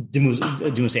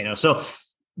Demusenu. So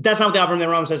that's not what the Avraham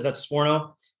Ram says, that's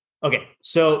Sforno. Okay,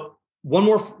 so one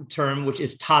more term, which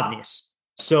is tavnis.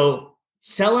 So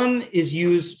selim is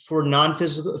used for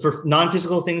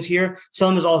non-physical things here.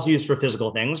 Selim is also used for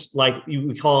physical things, like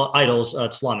we call idols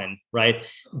tzlamin, right?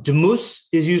 Demus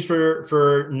is used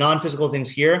for non-physical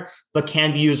things here, but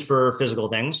can be used for physical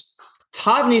things.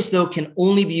 Tavnis, though, can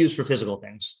only be used for physical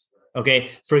things. Okay,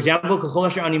 for example, the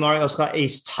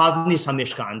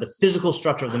physical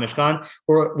structure of the Mishkan,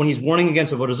 or when he's warning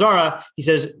against Avodah Zarah, he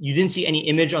says, you didn't see any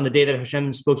image on the day that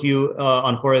Hashem spoke to you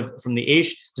on Horeb from the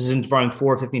Aish. This is in Devarim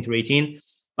 4, 15 through 18. He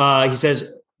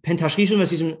says, lest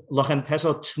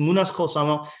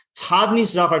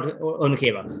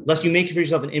you make for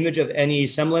yourself an image of any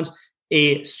semblance,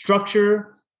 a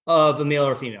structure of a male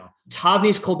or female.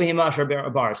 Tavnis kol behema asher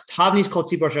bars. Tavnis kol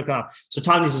tzibor asher kanaf. So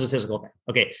tavnis is a physical thing.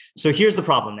 Okay, so here's the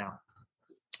problem now.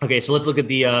 Okay, so let's look at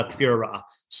the Kfir Ra.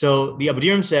 So the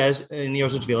Abudirim says in the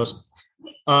Orzo Tfilos,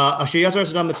 asher yatzar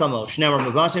sadam b'tzalmo, shneimar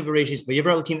mevasim v'reishis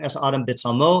v'yibra elokim es adam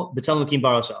b'tzalmo, b'tzalmo elokim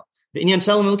baroso. V'inyan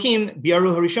tzelem elokim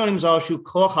biaru harishonim zal shu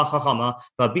koach hachachama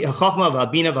v'chachma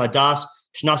v'habina v'hadas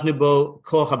shnasnu bo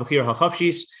koach habechir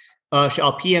hachafshis. So just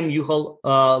like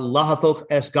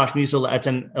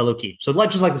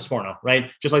the Sforno, right?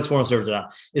 Just like Sforno served it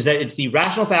up, is that it's the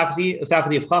rational faculty of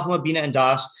Chachma, Bina, and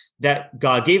Das that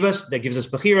God gave us, that gives us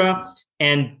Bechira,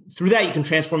 and through that you can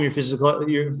transform your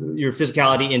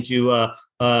physicality into a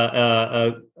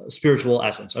spiritual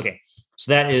essence. Okay,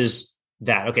 so that is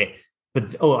that. Okay,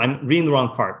 but I'm reading the wrong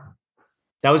part.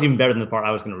 That was even better than the part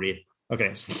I was going to read.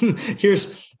 Okay, so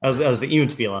here's as the Iyun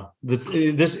Tefillah.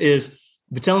 This is.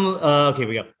 Okay,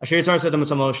 we go. Asher yitzar sedam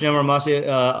b'tzalmo shneimar masi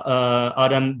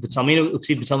adam b'tzalminu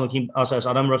uksid b'tzalmo kim asas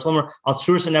adam ratzlomer al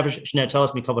tzuras nefesh shnet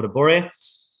telas mikavod abore.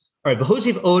 All right,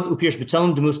 v'hosiv od upirsh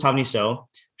b'tzalim demus tavniso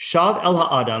shav el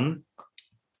ha'adam.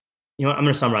 You know what? I'm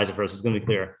going to summarize it first. It's going to be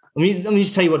clear. Let me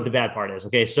just tell you what the bad part is.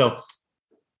 Okay, so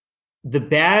the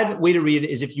bad way to read it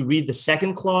is if you read the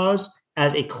second clause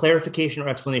as a clarification or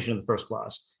explanation of the first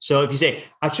clause. So if you say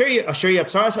asher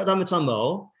yitzar sedam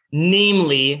b'tzalmo,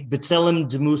 namely B'Tselem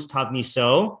Demus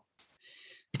Tavniso,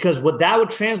 because what that would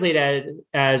translate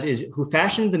as is who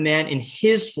fashioned the man in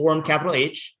his form, capital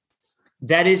H,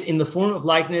 that is in the form of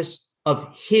likeness of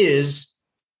his,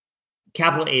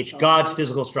 capital H, God's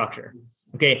physical structure.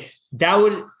 Okay, that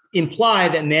would imply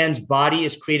that man's body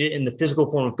is created in the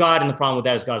physical form of God, and the problem with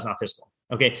that is God is not physical.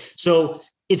 Okay, so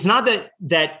it's not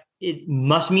that it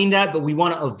must mean that, but we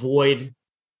want to avoid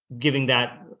giving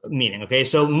that meaning. Okay,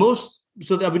 so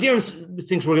the Abudirim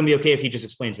thinks we're going to be okay if he just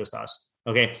explains this to us.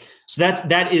 Okay, so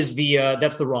that's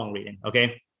the wrong reading.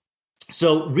 Okay,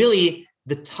 so really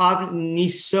the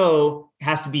Tavniso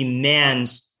has to be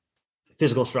man's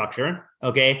physical structure.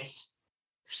 Okay,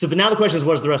 so but now the question is,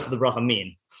 what does the rest of the bracha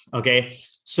mean? Okay,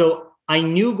 so I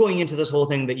knew going into this whole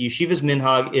thing that Yeshiva's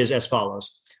minhag is as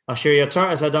follows: Asher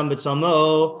yatzar es adam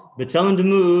b'tzalmo b'tzelem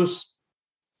demus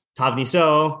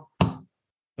Tavniso.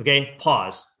 Okay,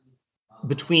 pause.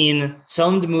 Between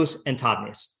Tzelem Demus and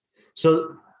Tavnis.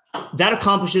 So that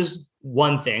accomplishes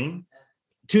one thing.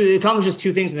 It accomplishes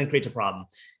two things and then creates a problem.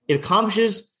 It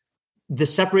accomplishes the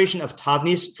separation of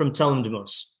Tavnis from Tzelem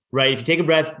Demus, right? If you take a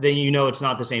breath, then you know it's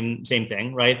not the same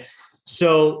thing, right?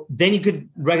 So then you could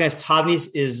recognize Tavnis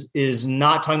is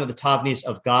not talking about the Tavnis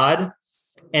of God,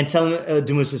 and Tzelem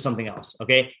Demus is something else,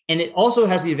 okay? And it also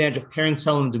has the advantage of pairing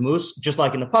Tzelem Demus, just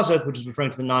like in the Pasuk, which is referring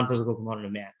to the non-physical component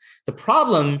of man. The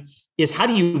problem is, how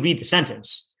do you read the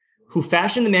sentence? Who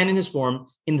fashioned the man in his form,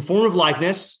 in the form of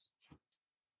likeness,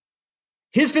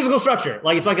 his physical structure.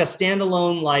 Like, it's like a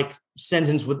standalone, like,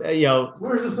 sentence with,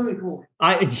 Where's the semicolon?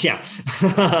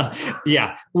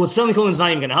 Yeah. Well, semicolon is not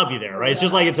even going to help you there, right? It's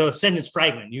just like it's a sentence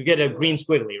fragment. You get a green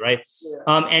squiggly, right?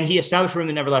 Yeah. And he established for him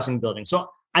an everlasting building. So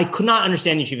I could not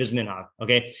understand Yeshiva's minhag.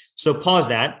 Okay, so pause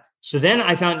that. So then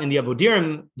I found in the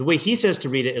Abudirim, the way he says to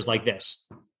read it is like this.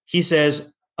 He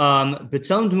says,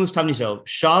 B'tzelem Demus Tavniso,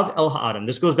 Shav El Ha'adam.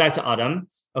 This goes back to Adam,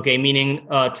 okay, meaning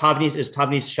Tavnis is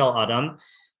Tavnis Shel Adam.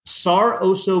 Sar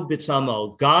Oso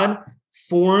B'tzalmo. God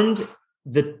formed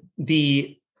the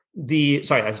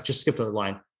sorry, I just skipped a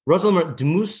line. Roslomer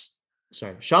Demus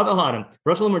Shav el Adam,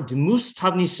 Demus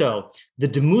Tavniso, the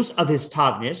Demus of his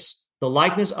Tavnis, the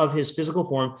likeness of his physical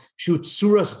form, Shu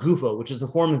Tsuras Gufo, which is the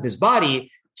form of his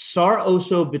body, Sar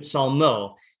Oso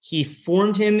Bitsalmo, he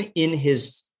formed him in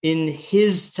his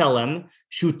tzelem,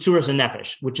 Shu Tsuras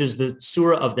Nefesh, which is the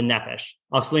surah of the Nefesh.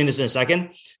 I'll explain this in a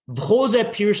second. All of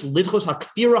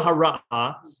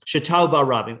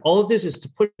this is to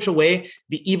push away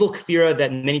the evil kfira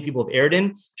that many people have erred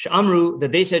in. Sha'amru,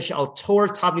 that they said, Sha'al Tor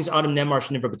Tabnis Adam Nemar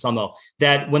Shnivra B'Tzalmo,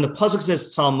 that when the pasuk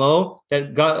says Tzalmo,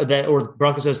 or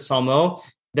Bracha says Tzalmo,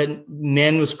 that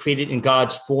man was created in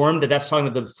God's form, that's talking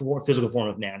about the physical form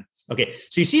of man. Okay,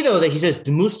 so you see though that he says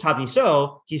Demus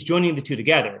Tabniso, he's joining the two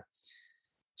together.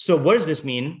 So what does this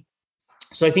mean?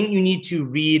 So I think you need to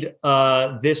read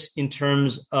this in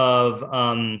terms of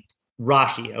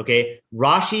Rashi. Okay,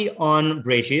 Rashi on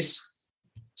Brachis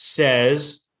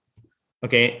says,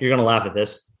 okay, you're gonna laugh at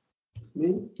this.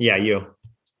 Me? Yeah, you.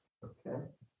 Okay.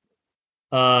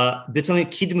 So where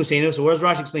does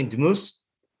Rashi explain Demus?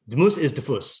 Demus is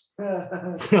defus.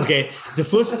 Okay,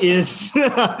 defus is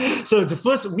so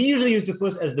defus. We usually use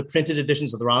defus as the printed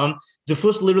editions of the Rambam.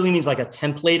 Defus literally means like a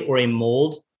template or a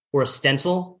mold or a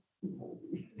stencil.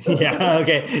 Yeah.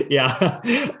 Okay. Yeah.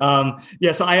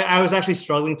 Yeah. So I was actually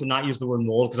struggling to not use the word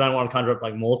mold because I don't want to conjure up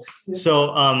like mold.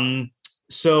 So I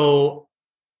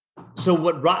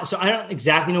don't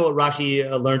exactly know what Rashi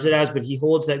learns it as, but he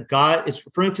holds that God is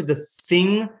referring to the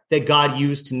thing that God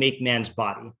used to make man's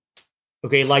body.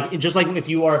 Okay, like just like if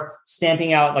you are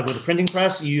stamping out like with a printing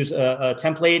press, you use a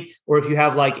template, or if you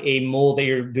have like a mold that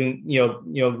you're doing,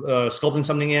 sculpting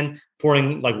something in,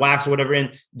 pouring like wax or whatever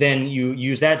in, then you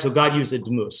use that. So God used the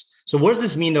demus. So what does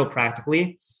this mean though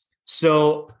practically?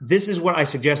 So this is what I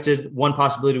suggested. One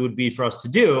possibility would be for us to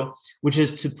do, which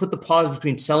is to put the pause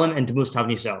between tselem and demus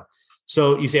tavniso.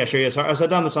 So you say Asher Yatzar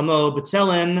Asadam Tzalmo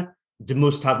b'tselem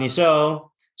demus tavniso.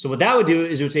 So what that would do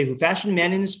is it would say, who fashioned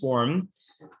man in his form,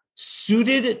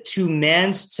 suited to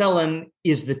man's tzelem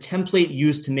is the template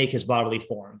used to make his bodily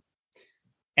form.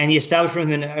 And he established for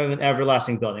him an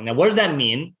everlasting building. Now, what does that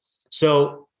mean?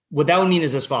 So what that would mean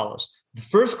is as follows. The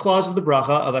first clause of the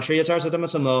bracha of Asher Yatzar Sodom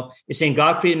Atzamo is saying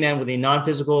God created man with a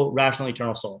non-physical, rational,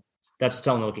 eternal soul. That's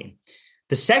tzelem Elohim.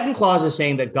 The second clause is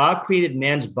saying that God created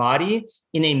man's body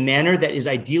in a manner that is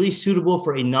ideally suitable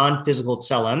for a non-physical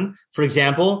tzelem. For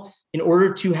example, in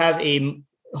order to have a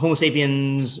Homo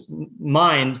sapiens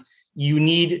mind, you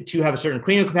need to have a certain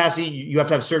cranial capacity. You have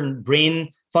to have a certain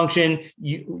brain function.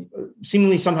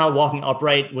 Seemingly somehow walking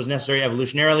upright was necessary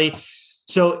evolutionarily.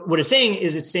 So what it's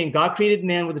saying God created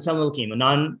man with a tzelem Elohim, a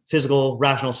non-physical,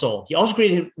 rational soul. He also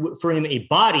created for him a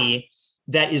body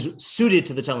that is suited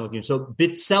to the tzelem Elohim. So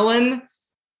bitzelem,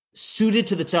 suited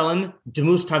to the tzelem,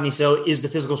 demus tavniso, is the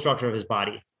physical structure of his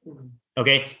body.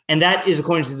 Okay, and that is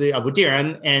according to the Abu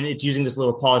Diram, and it's using this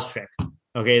little pause trick.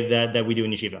 Okay, that we do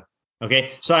in yeshiva.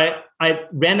 Okay, so I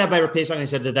ran that by Rav Pesach and I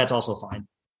said that that's also fine.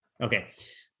 Okay,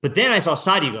 but then I saw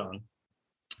Sadi Gaon.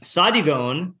 Sadi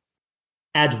Gaon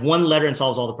adds one letter and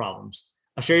solves all the problems.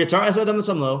 Asher Yatzar Adam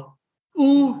Tzalmo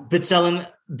u b'tzelem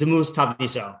demus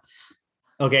tavniso.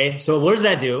 Okay, so what does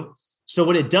that do? So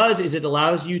what it does is it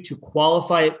allows you to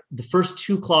qualify the first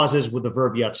two clauses with the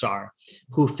verb yatzar,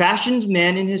 who fashioned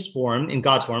man in his form, in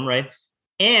God's form, right?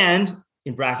 And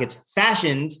in brackets,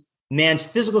 fashioned man's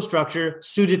physical structure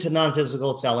suited to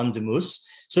non-physical tzelem demus.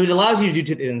 So it allows you to do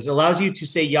two things. It allows you to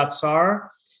say yatzar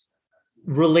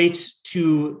relates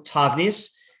to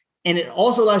tavnis, and it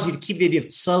also allows you to keep the idea of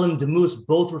tzelem demus,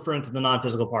 both referring to the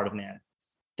non-physical part of man.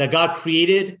 That God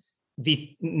created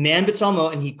the man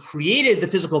b'tzelmo, and he created the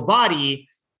physical body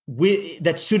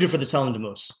that's suited for the tzelem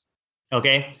demus.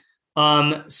 Okay.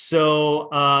 So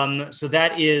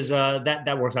that is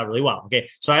that works out really well. Okay.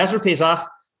 So I asked for Pesach.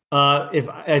 If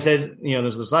I said,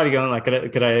 there's the slide going, like,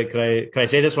 could I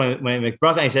say this when I make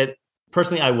bracha? I said,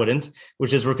 personally, I wouldn't,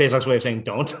 which is Rav Pesach's way of saying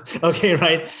don't. Okay,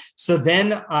 right. So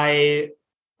then I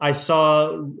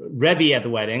saw Rebbe at the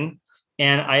wedding,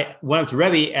 and I went up to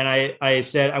Rebbe and I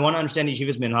said, I want to understand the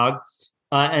yeshiva's minhag.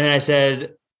 And then I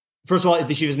said, first of all, is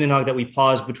the yeshiva's minhag that we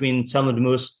pause between tzelem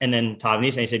demus and then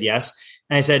tavnis? And he said yes.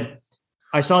 And I said,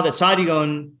 I saw that Sadi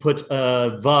Gaon put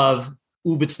vav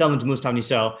ubitzelem demus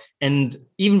tavniso, and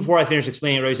even before I finished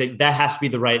explaining it, Rebbe said that has to be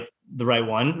the right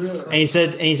one. Really? And he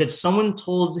said someone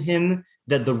told him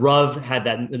that the Rav had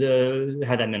that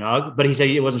minhag, but he said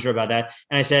he wasn't sure about that.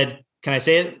 And I said, can I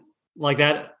say it like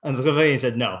that? And he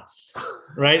said no,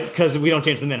 right? Because we don't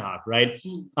change the minhag, right?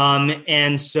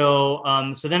 And so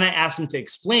then I asked him to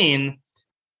explain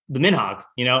the minhag,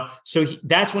 So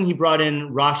that's when he brought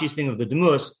in Rashi's thing of the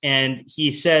demus, and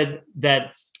he said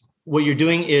that what you're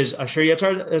doing is Asher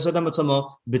Yatzar Esadam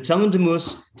Batzamo, B'Tselem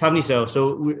Demus Tavniso.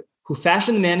 So who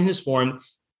fashioned the man in his form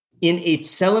in a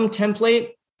Tselem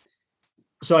template.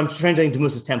 So I'm translating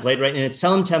Demus's template, right? In a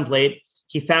Tselem template,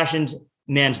 he fashioned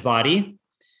man's body.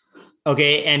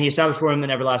 Okay, and he established for him an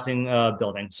everlasting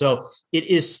building. So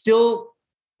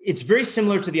it's very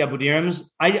similar to the Abu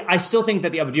Dirham's. I still think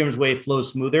that the Abu Dirham's way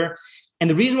flows smoother. And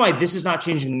the reason why this is not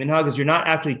changing the minhag is you're not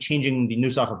actually changing the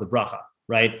nusach of the bracha,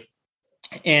 right?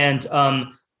 And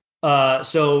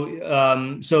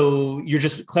so you're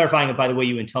just clarifying it by the way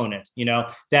you intone it,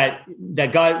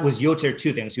 that God was Yotzar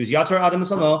two things. He was Yatzar Adam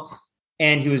Tzamo,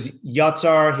 and he was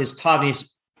Yatzar his Tavnis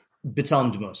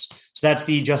B'Tselem Demus. So that's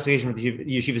the justification for the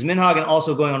yeshiva's minhag, and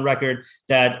also going on record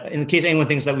that in case anyone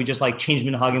thinks that we just like change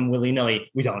minhagim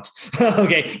willy-nilly, we don't.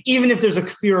 Okay, even if there's a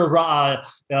kfir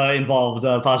involved,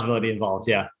 possibility involved,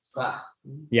 yeah.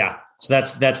 Yeah, so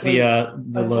that's the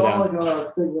I saw like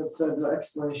a thing that said the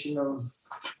explanation of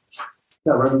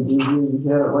that Rebbe DB.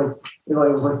 It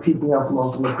was like peeking out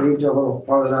from the page a little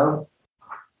farther down.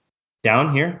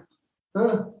 Down here?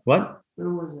 What? Where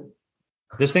was it?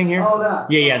 This thing here? Oh, that.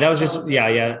 Yeah. That was just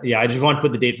yeah. I just want to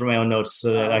put the date for my own notes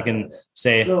so that I can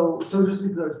say. So just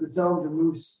because B'Tselem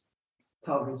Demus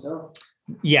Tavniso.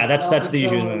 Yeah, that's the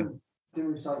issue.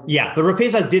 Yeah, but Rav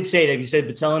Pesach did say that if you said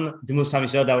B'Tselem Demus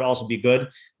Tavniso, that would also be good.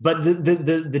 But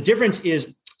the difference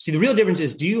is, the real difference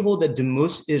is, do you hold that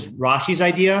Demus is Rashi's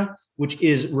idea, which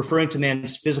is referring to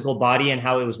man's physical body and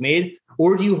how it was made,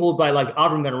 or do you hold by like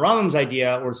Avram ben Aramim's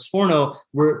idea or Sforno,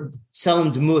 where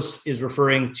Tselem Demus is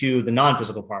referring to the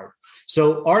non-physical part?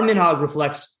 So our minhag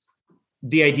reflects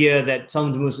the idea that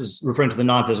Tselem Demus is referring to the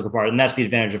non-physical part, and that's the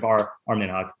advantage of our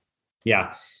minhag.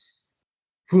 Yeah.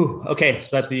 Whew. Okay,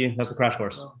 so that's the crash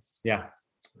course. Yeah.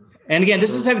 And again,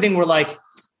 this is the type of thing where like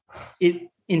it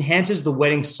enhances the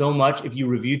wedding so much if you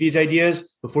review these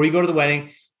ideas before you go to the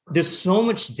wedding. There's so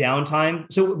much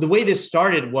downtime. So the way this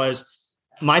started was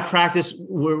my practice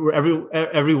where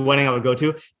every wedding I would go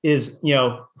to is,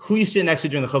 who you sit next to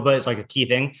during the chuppah is like a key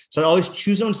thing. So I'd always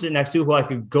choose someone to sit next to who I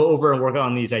could go over and work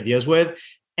on these ideas with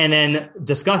and then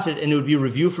discuss it. And it would be a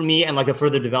review for me and like a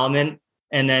further development.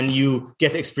 And then you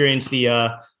get to experience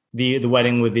the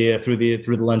wedding with through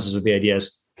the lenses of the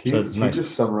ideas. Can you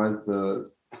just summarize the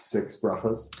 6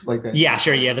 brachas like that? Yeah,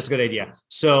 sure. Yeah, that's a good idea.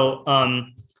 So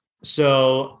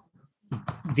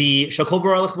the Shakol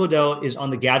Bar Aleph Vodo is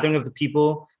on the gathering of the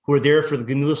people who are there for the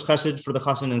Gemilus Chesed for the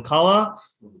Chassan and Kala,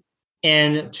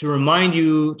 and to remind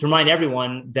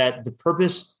everyone that the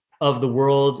purpose of the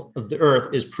world of the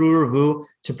earth is Pru Ravu,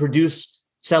 to produce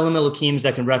Tselem Elokims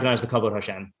that can recognize the Kavod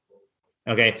Hashem.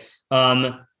 Okay.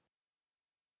 The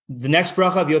next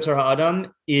bracha of Yotzar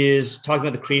Ha'adam is talking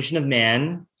about the creation of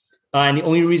man. And the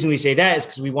only reason we say that is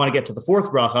because we want to get to the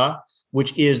 4th bracha,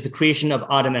 which is the creation of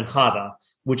Adam and Chava,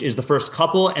 which is the first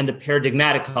couple and the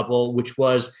paradigmatic couple, which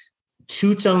was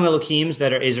 2 Tselem Elokims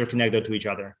that are Ezer Kenegdo to each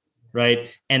other, right?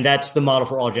 And that's the model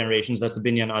for all generations. That's the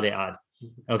Binyan Adei Ad.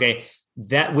 Okay.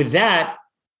 With that,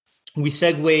 we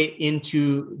segue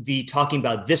into the talking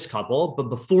about this couple. But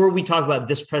before we talk about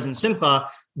this present Simcha,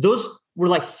 those were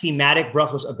like thematic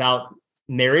brachos about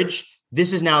marriage.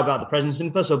 This is now about the present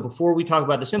Simcha. So before we talk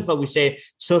about the Simcha, we say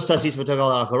Sos Tasis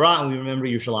V'Tagal HaKara, and we remember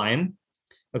Yerushalayim.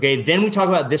 Okay, then we talk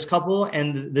about this couple,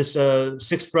 and this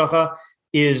 6th bracha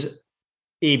is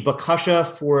a bakasha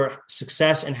for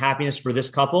success and happiness for this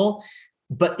couple.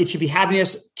 But it should be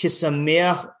happiness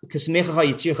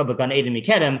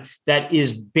that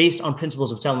is based on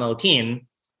principles of Tselem Elokim,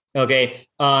 okay,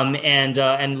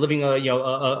 and living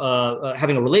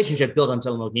having a relationship built on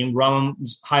Tselem Elokim.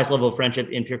 Rambam's highest level of friendship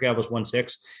in Pirkei Avos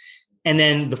 1:6, and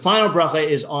then the final bracha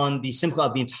is on the simcha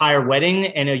of the entire wedding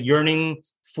and a yearning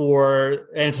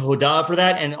and it's a hodah for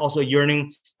that, and also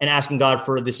yearning and asking God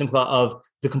for the simcha of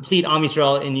the complete Am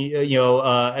Yisrael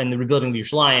and the rebuilding of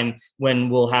Yerushalayim, when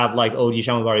we'll have like Od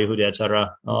Yishama Bar Yehuda,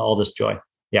 etc. All this joy.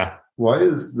 Yeah. Why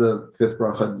is the 5th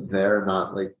bracha there,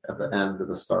 not like at the end or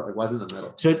the start? Like, why is it in the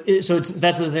middle? So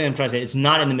that's the thing I'm trying to say. It's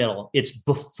not in the middle. It's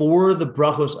before the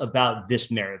brachos about this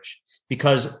marriage,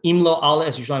 because imlo al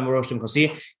es Yerushalayim v'roshim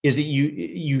kosi is that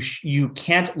you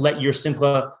can't let your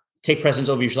simcha take precedence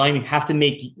over Yerushalayim. You have to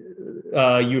make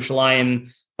Yerushalayim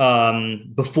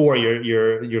before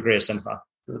your greatest simcha.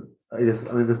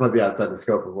 This might be outside the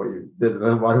scope of what you did.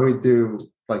 Why do we do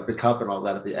like the cup and all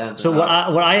that at the end? So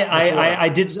I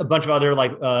did a bunch of other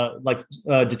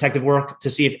detective work to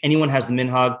see if anyone has the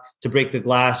minhag to break the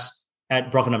glass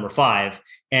at bracha number 5,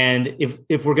 and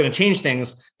if we're going to change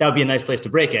things, that would be a nice place to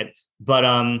break it. But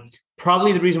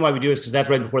probably the reason why we do is because that's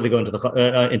right before they go into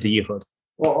Yichud.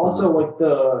 Well, also like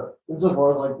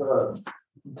insofar as like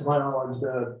to my knowledge,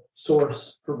 the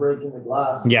source for breaking the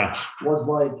glass was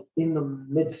like in the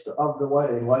midst of the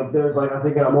wedding. Like there's like, I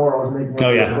think Amora was making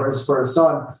it for his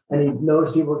son, and he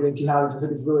noticed people were getting too happy, so he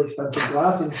took his really expensive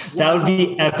glass. That would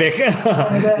be epic.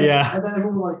 And then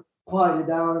everyone was like, quieted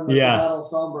down and battle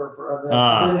somber for and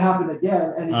then it happened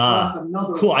again, and he slapped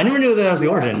another. Cool. I never knew that was the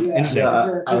origin. Interesting. I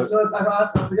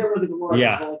forget where the Gemara is,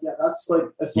 but that's like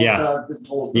a story that I've been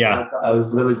told. I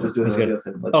was literally just doing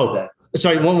that.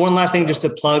 Sorry, one last thing, just to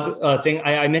plug thing.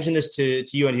 I mentioned this to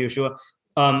you and Yeshua.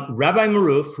 Rabbi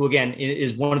Maruf, who again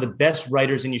is one of the best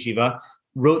writers in yeshiva,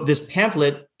 wrote this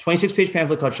pamphlet, 26-page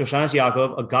pamphlet called Shoshanas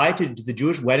Yaakov, a guide to the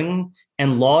Jewish wedding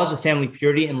and laws of family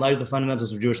purity in light of the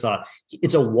fundamentals of Jewish thought.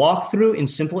 It's a walkthrough in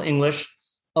simple English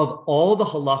of all the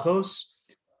halachos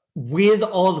with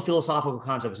all the philosophical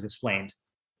concepts explained.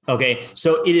 Okay,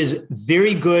 so it is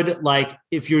very good. Like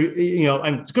if you're,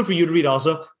 it's good for you to read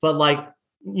also, but like,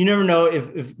 you never know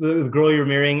if the girl you're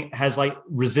marrying has like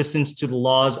resistance to the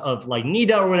laws of like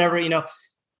Nida or whatever,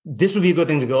 this would be a good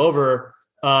thing to go over.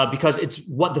 Because it's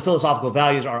what the philosophical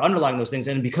values are underlying those things.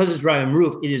 And because it's Rabbi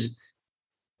Maruf, it is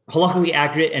halakhically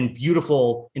accurate and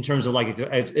beautiful in terms of like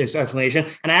its explanation.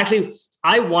 And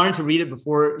I wanted to read it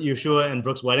before Yeshua and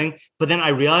Brooke's wedding, but then I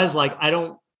realized like I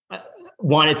don't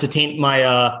want it to taint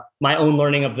my my own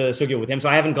learning of the sugya with him. So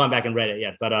I haven't gone back and read it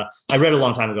yet, but I read it a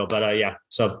long time ago. But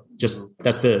so just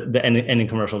that's the ending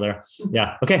commercial there.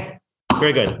 Yeah. Okay.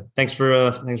 Very good. Thanks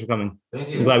for coming. Thank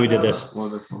you. I'm glad we did this.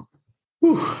 Wonderful.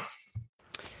 Whew.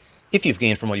 If you've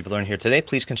gained from what you've learned here today,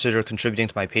 please consider contributing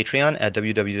to my Patreon at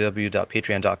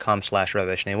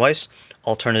www.patreon.com/Rabbi Shnei Weiss.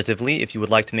 Alternatively, if you would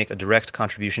like to make a direct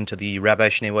contribution to the Rabbi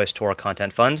Shnei Weiss Torah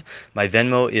Content Fund, my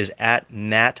Venmo is at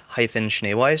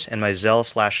Matt-Shnei Weiss, and my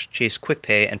Zelle/Chase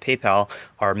QuickPay and PayPal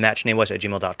are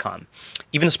mattschneiweiss@gmail.com.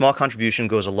 Even a small contribution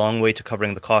goes a long way to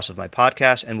covering the cost of my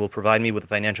podcast and will provide me with the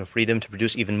financial freedom to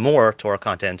produce even more Torah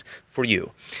content for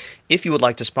you. If you would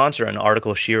like to sponsor an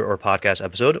article, shir, or podcast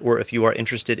episode, or if you are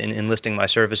interested in enlisting my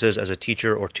services as a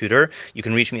teacher or tutor, you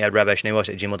can reach me at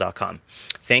rabbischneiweiss@gmail.com.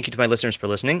 Thank you to my listeners for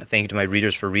listening, thank you to my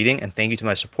readers for reading, and thank you to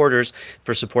my supporters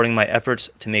for supporting my efforts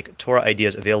to make Torah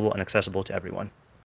ideas available and accessible to everyone.